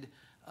presented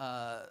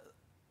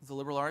the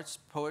liberal arts,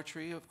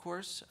 poetry, of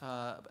course,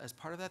 as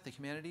part of that, the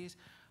humanities,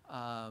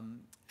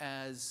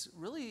 as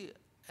really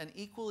an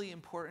equally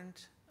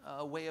important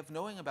way of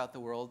knowing about the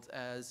world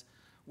as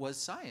was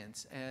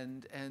science,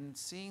 and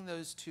seeing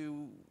those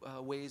two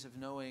ways of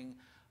knowing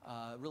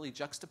really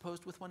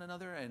juxtaposed with one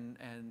another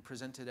and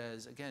presented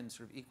as, again,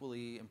 sort of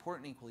equally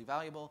important, equally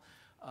valuable,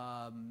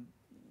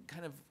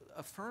 kind of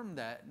affirmed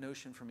that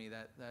notion for me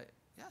that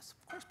yes,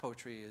 of course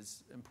poetry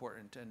is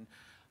important,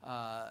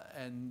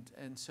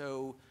 and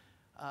so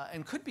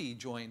and could be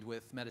joined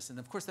with medicine.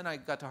 Of course, then I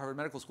got to Harvard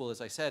Medical School,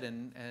 as I said,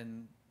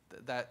 and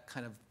that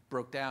kind of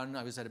broke down.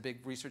 I was at a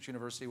big research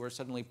university where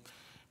suddenly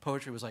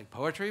poetry was like,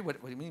 poetry?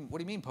 What do you mean? What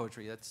do you mean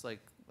poetry? That's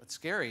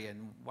scary,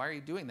 and why are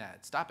you doing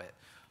that? Stop it.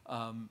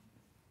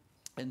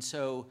 And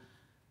so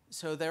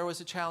there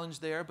was a challenge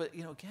there. But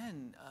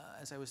again,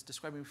 as I was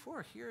describing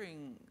before,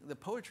 hearing the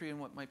poetry and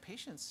what my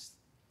patients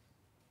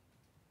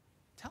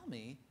tell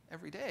me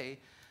every day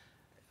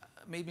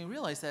made me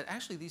realize that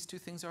actually these two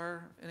things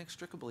are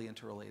inextricably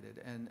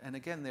interrelated. And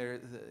again,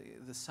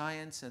 the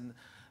science and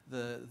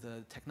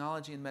the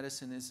technology in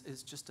medicine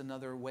is just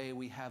another way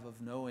we have of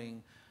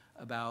knowing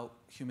about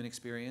human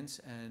experience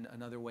and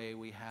another way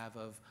we have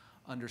of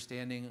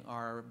understanding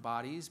our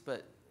bodies,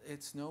 but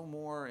it's no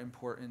more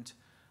important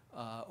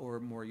or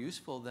more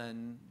useful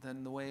than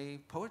the way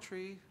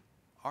poetry,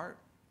 art,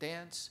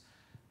 dance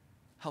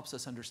helps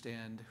us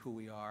understand who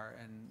we are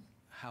and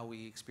how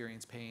we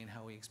experience pain,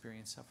 how we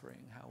experience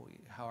suffering,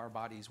 how our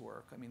bodies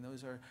work. I mean,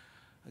 those are,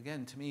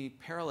 again, to me,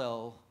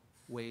 parallel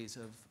ways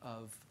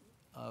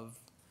of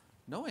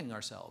knowing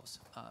ourselves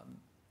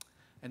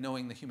and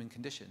knowing the human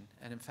condition.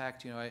 And in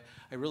fact, I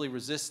really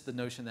resist the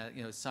notion that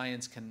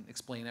science can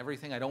explain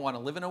everything. I don't want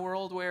to live in a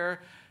world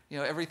where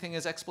everything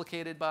is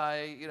explicated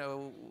by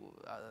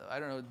I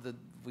don't know,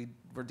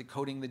 we're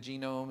decoding the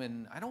genome,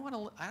 and I don't want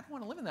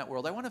to live in that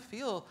world. I want to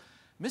feel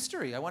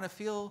mystery. I want to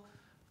feel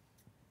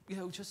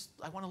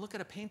I want to look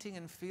at a painting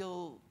and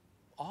feel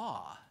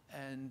awe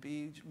and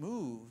be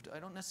moved. I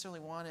don't necessarily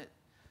want it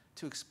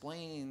to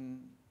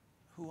explain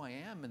who I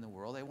am in the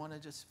world. I want to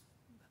just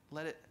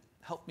let it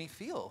help me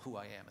feel who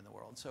I am in the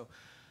world. So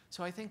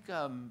I think,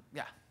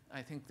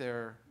 I think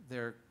they're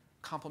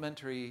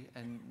complementary,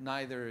 and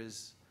neither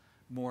is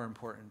more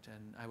important.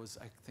 And I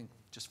think,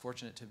 just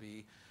fortunate to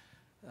be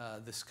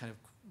this kind of,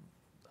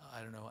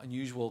 I don't know,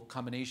 unusual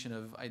combination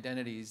of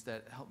identities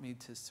that help me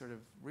to sort of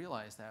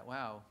realize that,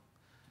 wow,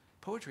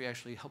 poetry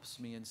actually helps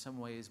me in some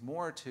ways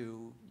more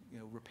to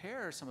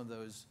repair some of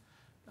those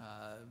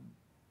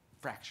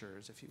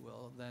fractures, if you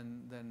will,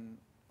 than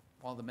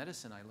all the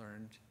medicine I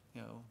learned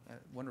at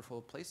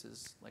wonderful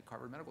places like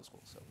Harvard Medical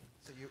School.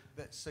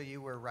 So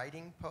you were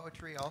writing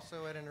poetry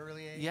also at an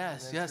early age?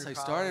 Yes. I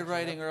started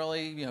writing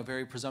early,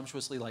 very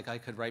presumptuously, like I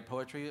could write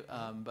poetry,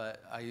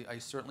 but I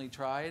certainly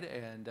tried,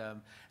 and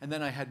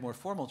then I had more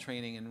formal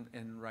training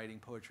in writing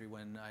poetry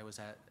when I was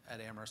at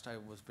Amherst. I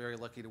was very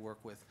lucky to work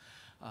with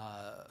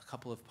a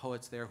couple of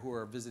poets there who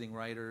were visiting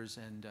writers,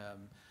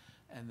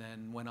 and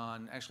then went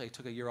on. Actually, I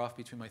took a year off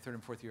between my third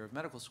and fourth year of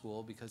medical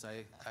school because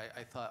I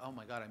thought, oh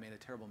my God, I made a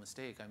terrible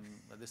mistake.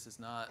 This is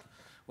not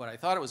what I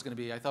thought it was going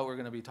to be. I thought we were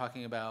going to be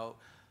talking about,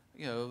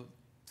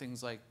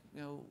 things like,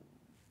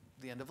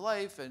 the end of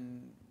life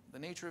and the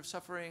nature of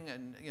suffering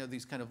and,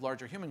 these kind of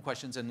larger human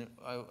questions. And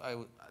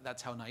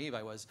that's how naive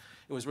I was.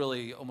 It was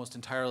really almost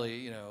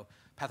entirely,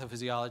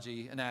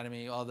 pathophysiology,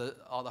 anatomy, all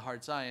the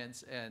hard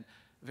science, and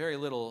very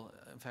little,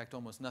 in fact,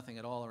 almost nothing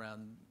at all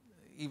around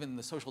even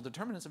the social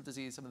determinants of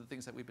disease, some of the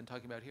things that we've been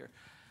talking about here.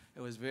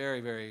 It was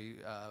very, very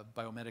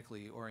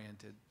biomedically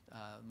oriented.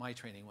 My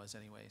training was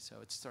anyway, so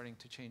it's starting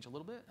to change a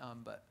little bit.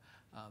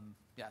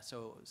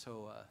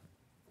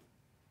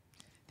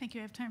 Thank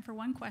you. I have time for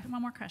one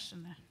more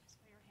question then.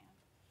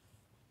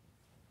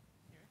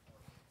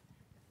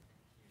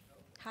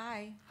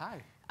 Hi.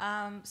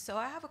 Hi. So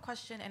I have a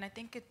question, and I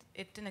think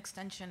it's an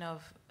extension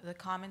of the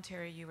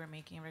commentary you were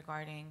making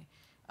regarding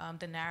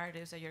the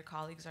narratives that your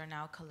colleagues are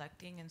now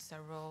collecting in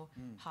several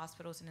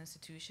hospitals and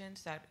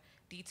institutions that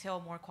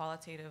detail more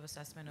qualitative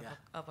assessment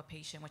of a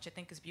patient, which I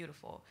think is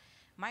beautiful.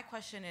 My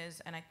question is,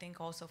 and I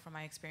think also from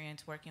my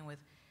experience working with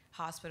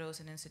hospitals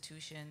and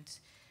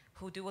institutions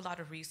who do a lot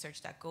of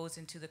research that goes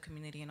into the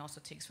community and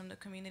also takes from the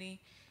community,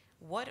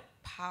 what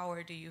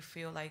power do you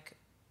feel like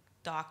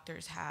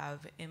doctors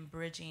have in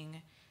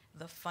bridging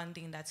the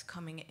funding that's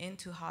coming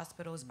into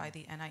hospitals by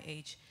the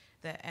NIH,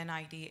 the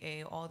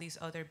NIDA, all these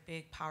other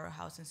big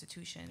powerhouse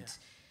institutions,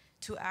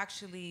 to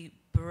actually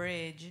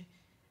bridge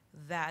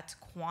that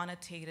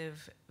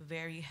quantitative,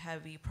 very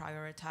heavy,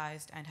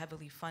 prioritized, and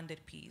heavily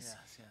funded piece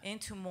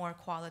into more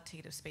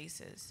qualitative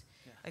spaces?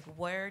 Like,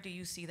 where do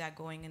you see that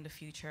going in the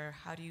future?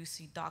 How do you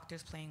see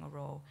doctors playing a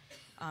role?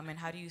 And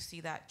how do you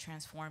see that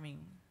transforming?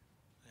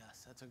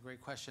 Yes, that's a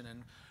great question.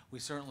 And we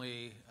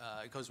certainly,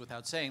 it goes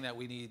without saying that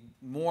we need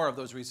more of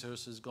those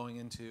resources going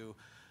into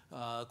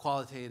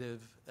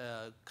qualitative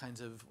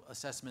kinds of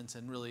assessments,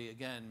 and really,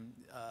 again,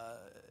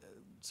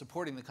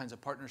 supporting the kinds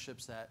of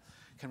partnerships that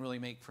can really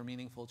make for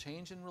meaningful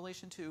change in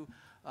relation to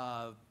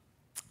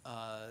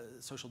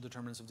social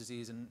determinants of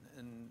disease and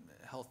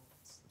health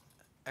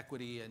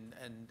equity,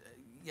 and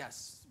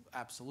yes,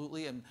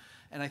 absolutely. And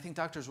I think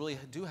doctors really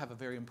do have a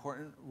very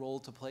important role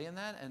to play in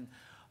that. And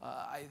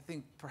I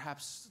think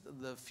perhaps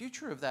the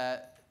future of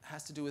that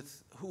has to do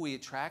with who we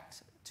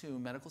attract to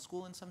medical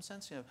school in some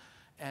sense,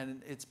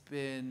 and it's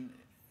been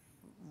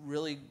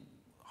really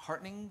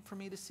heartening for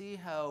me to see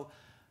how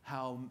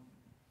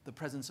the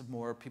presence of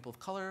more people of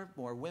color,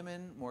 more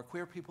women, more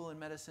queer people in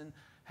medicine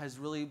has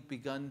really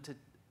begun to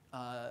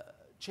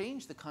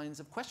change the kinds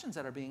of questions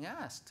that are being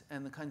asked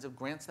and the kinds of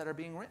grants that are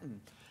being written.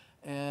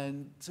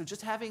 And so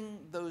just having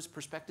those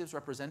perspectives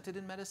represented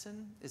in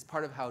medicine is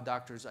part of how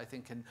doctors, I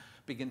think, can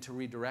begin to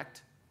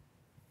redirect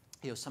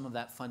some of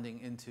that funding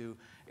into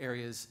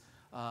areas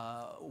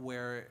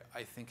where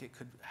I think it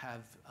could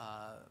have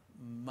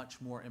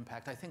much more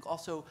impact. I think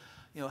also,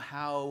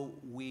 how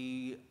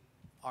we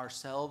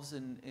ourselves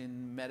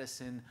in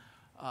medicine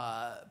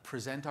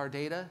present our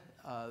data.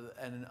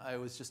 And I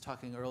was just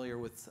talking earlier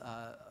with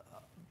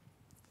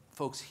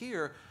folks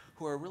here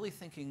who are really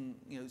thinking,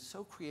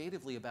 so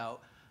creatively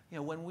about,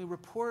 when we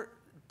report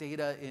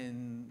data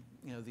in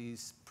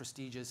these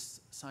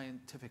prestigious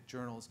scientific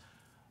journals,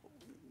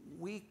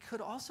 we could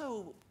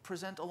also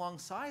present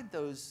alongside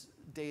those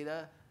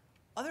data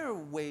other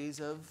ways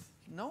of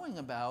knowing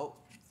about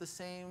the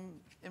same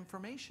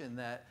information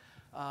that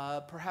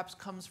perhaps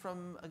comes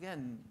from,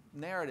 again,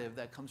 narrative,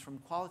 that comes from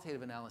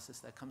qualitative analysis,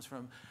 that comes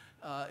from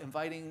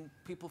inviting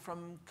people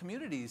from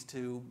communities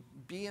to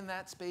be in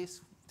that space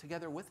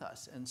together with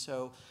us. And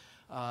so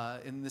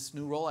in this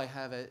new role I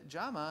have at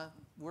JAMA,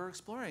 we're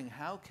exploring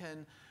how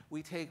can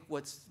we take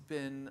what's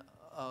been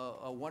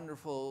a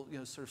wonderful,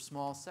 sort of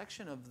small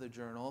section of the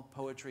journal,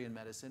 Poetry and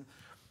Medicine,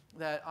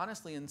 that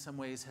honestly in some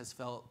ways has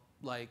felt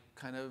like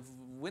kind of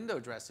window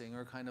dressing,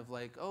 or kind of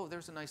like, oh,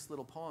 there's a nice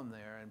little poem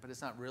there, but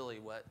it's not really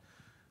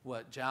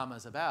what JAMA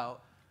is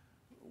about.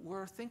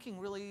 We're thinking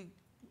really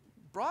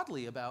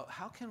broadly about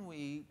how can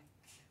we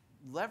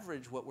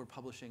leverage what we're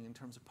publishing in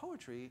terms of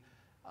poetry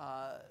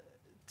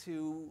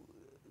to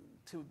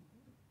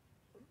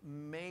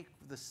make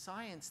the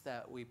science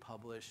that we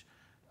publish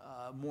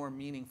more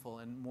meaningful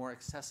and more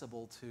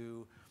accessible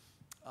to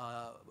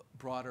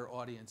broader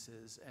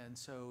audiences. And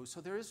so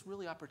there is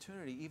really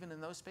opportunity even in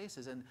those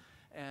spaces.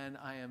 And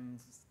I am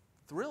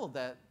thrilled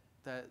that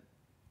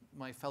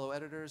my fellow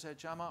editors at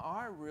JAMA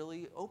are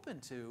really open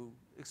to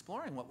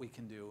exploring what we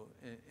can do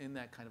in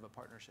that kind of a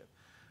partnership.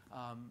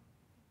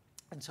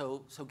 And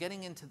so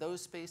getting into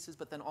those spaces,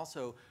 but then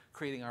also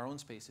creating our own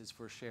spaces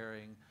for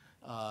sharing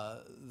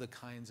the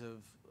kinds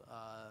of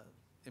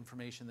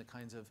information, the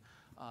kinds of,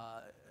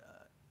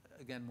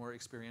 again, more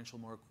experiential,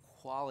 more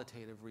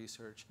qualitative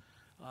research.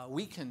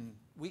 We can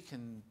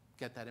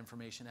get that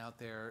information out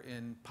there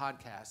in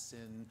podcasts,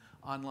 in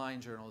online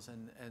journals,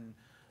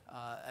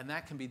 and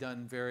that can be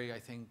done very, I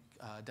think,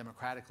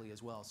 democratically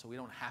as well. So we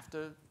don't have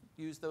to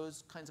use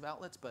those kinds of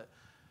outlets, but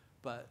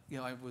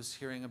I was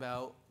hearing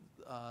about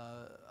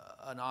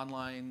an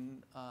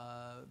online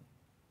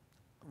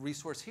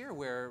resource here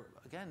where,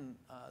 again,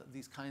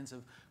 these kinds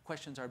of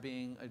questions are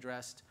being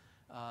addressed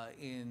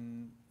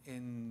in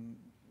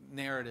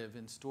narrative,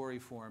 in story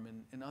form,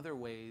 and in other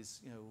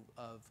ways,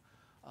 of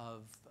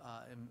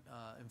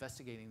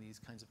investigating these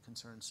kinds of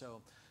concerns.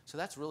 So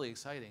that's really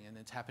exciting, and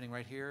it's happening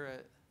right here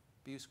at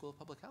BU School of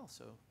Public Health.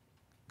 So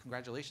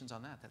congratulations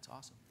on that. That's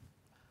awesome.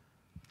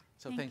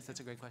 So thanks. That's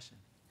a great question.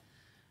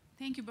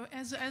 Thank you. But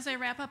as I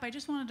wrap up, I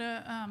just wanted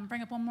to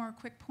bring up one more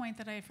quick point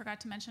that I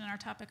forgot to mention in our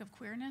topic of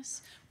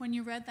queerness. When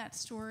you read that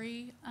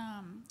story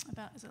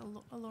about, is it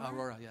Aurora?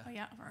 Aurora, yeah. Oh,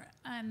 yeah, Aurora.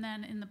 And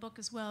then in the book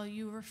as well,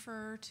 you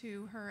refer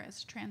to her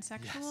as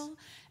transsexual, Yes.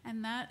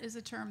 And that is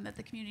a term that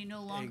the community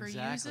no longer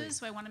Exactly. uses.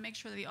 So I want to make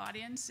sure that the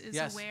audience is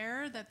Yes.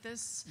 aware that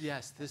this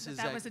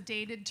that was a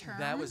dated term.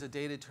 That was a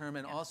dated term,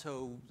 and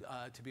also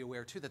to be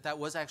aware too that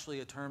was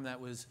actually a term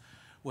that was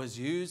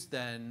used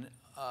then.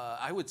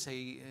 I would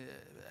say.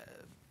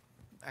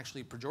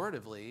 Actually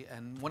pejoratively,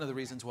 and one of the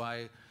reasons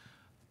why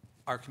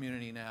our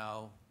community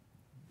now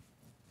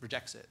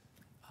rejects it.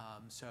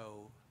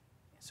 So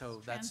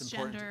that's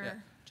important.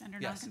 Transgender, gender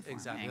yes, nonconforming.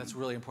 exactly. That's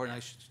really important.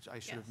 Yeah. I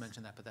should have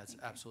mentioned that, but that's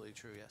absolutely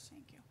true. Yes.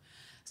 Thank you.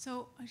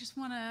 So I just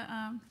want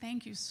to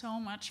thank you so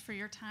much for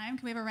your time.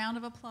 Can we have a round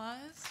of applause?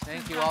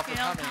 Thank you all for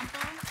Rafael coming. Campo?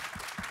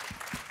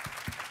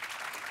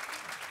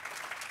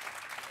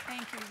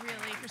 Thank you,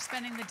 really, for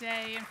spending the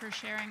day and for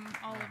sharing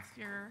all of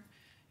your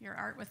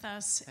art with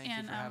us. Thank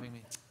you for having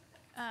me.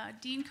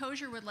 Dean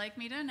Kozier would like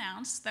me to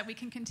announce that we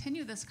can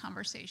continue this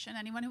conversation.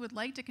 Anyone who would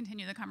like to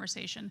continue the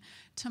conversation,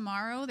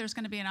 tomorrow there's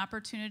going to be an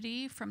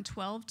opportunity from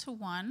 12 to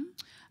 1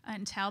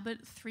 in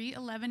Talbot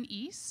 311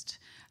 East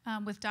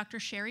with Dr.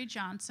 Sherry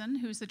Johnson,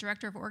 who's the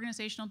Director of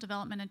Organizational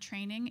Development and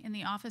Training in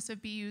the Office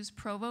of BU's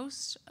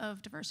Provost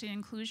of Diversity and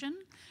Inclusion.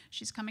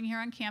 She's coming here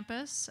on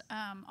campus.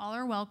 All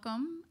are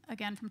welcome,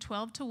 again, from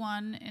 12 to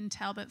 1 in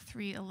Talbot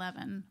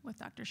 311 with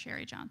Dr.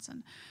 Sherry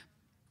Johnson.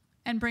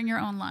 And bring your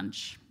own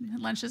lunch.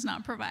 Lunch is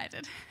not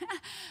provided,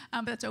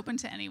 but it's open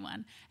to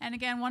anyone. And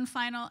again, one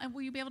final, and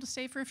will you be able to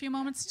stay for a few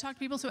moments to talk to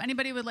people? So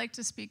anybody who would like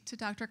to speak to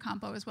Dr.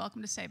 Campo is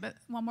welcome to stay, but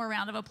one more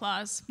round of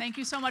applause. Thank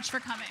you so much for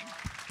coming.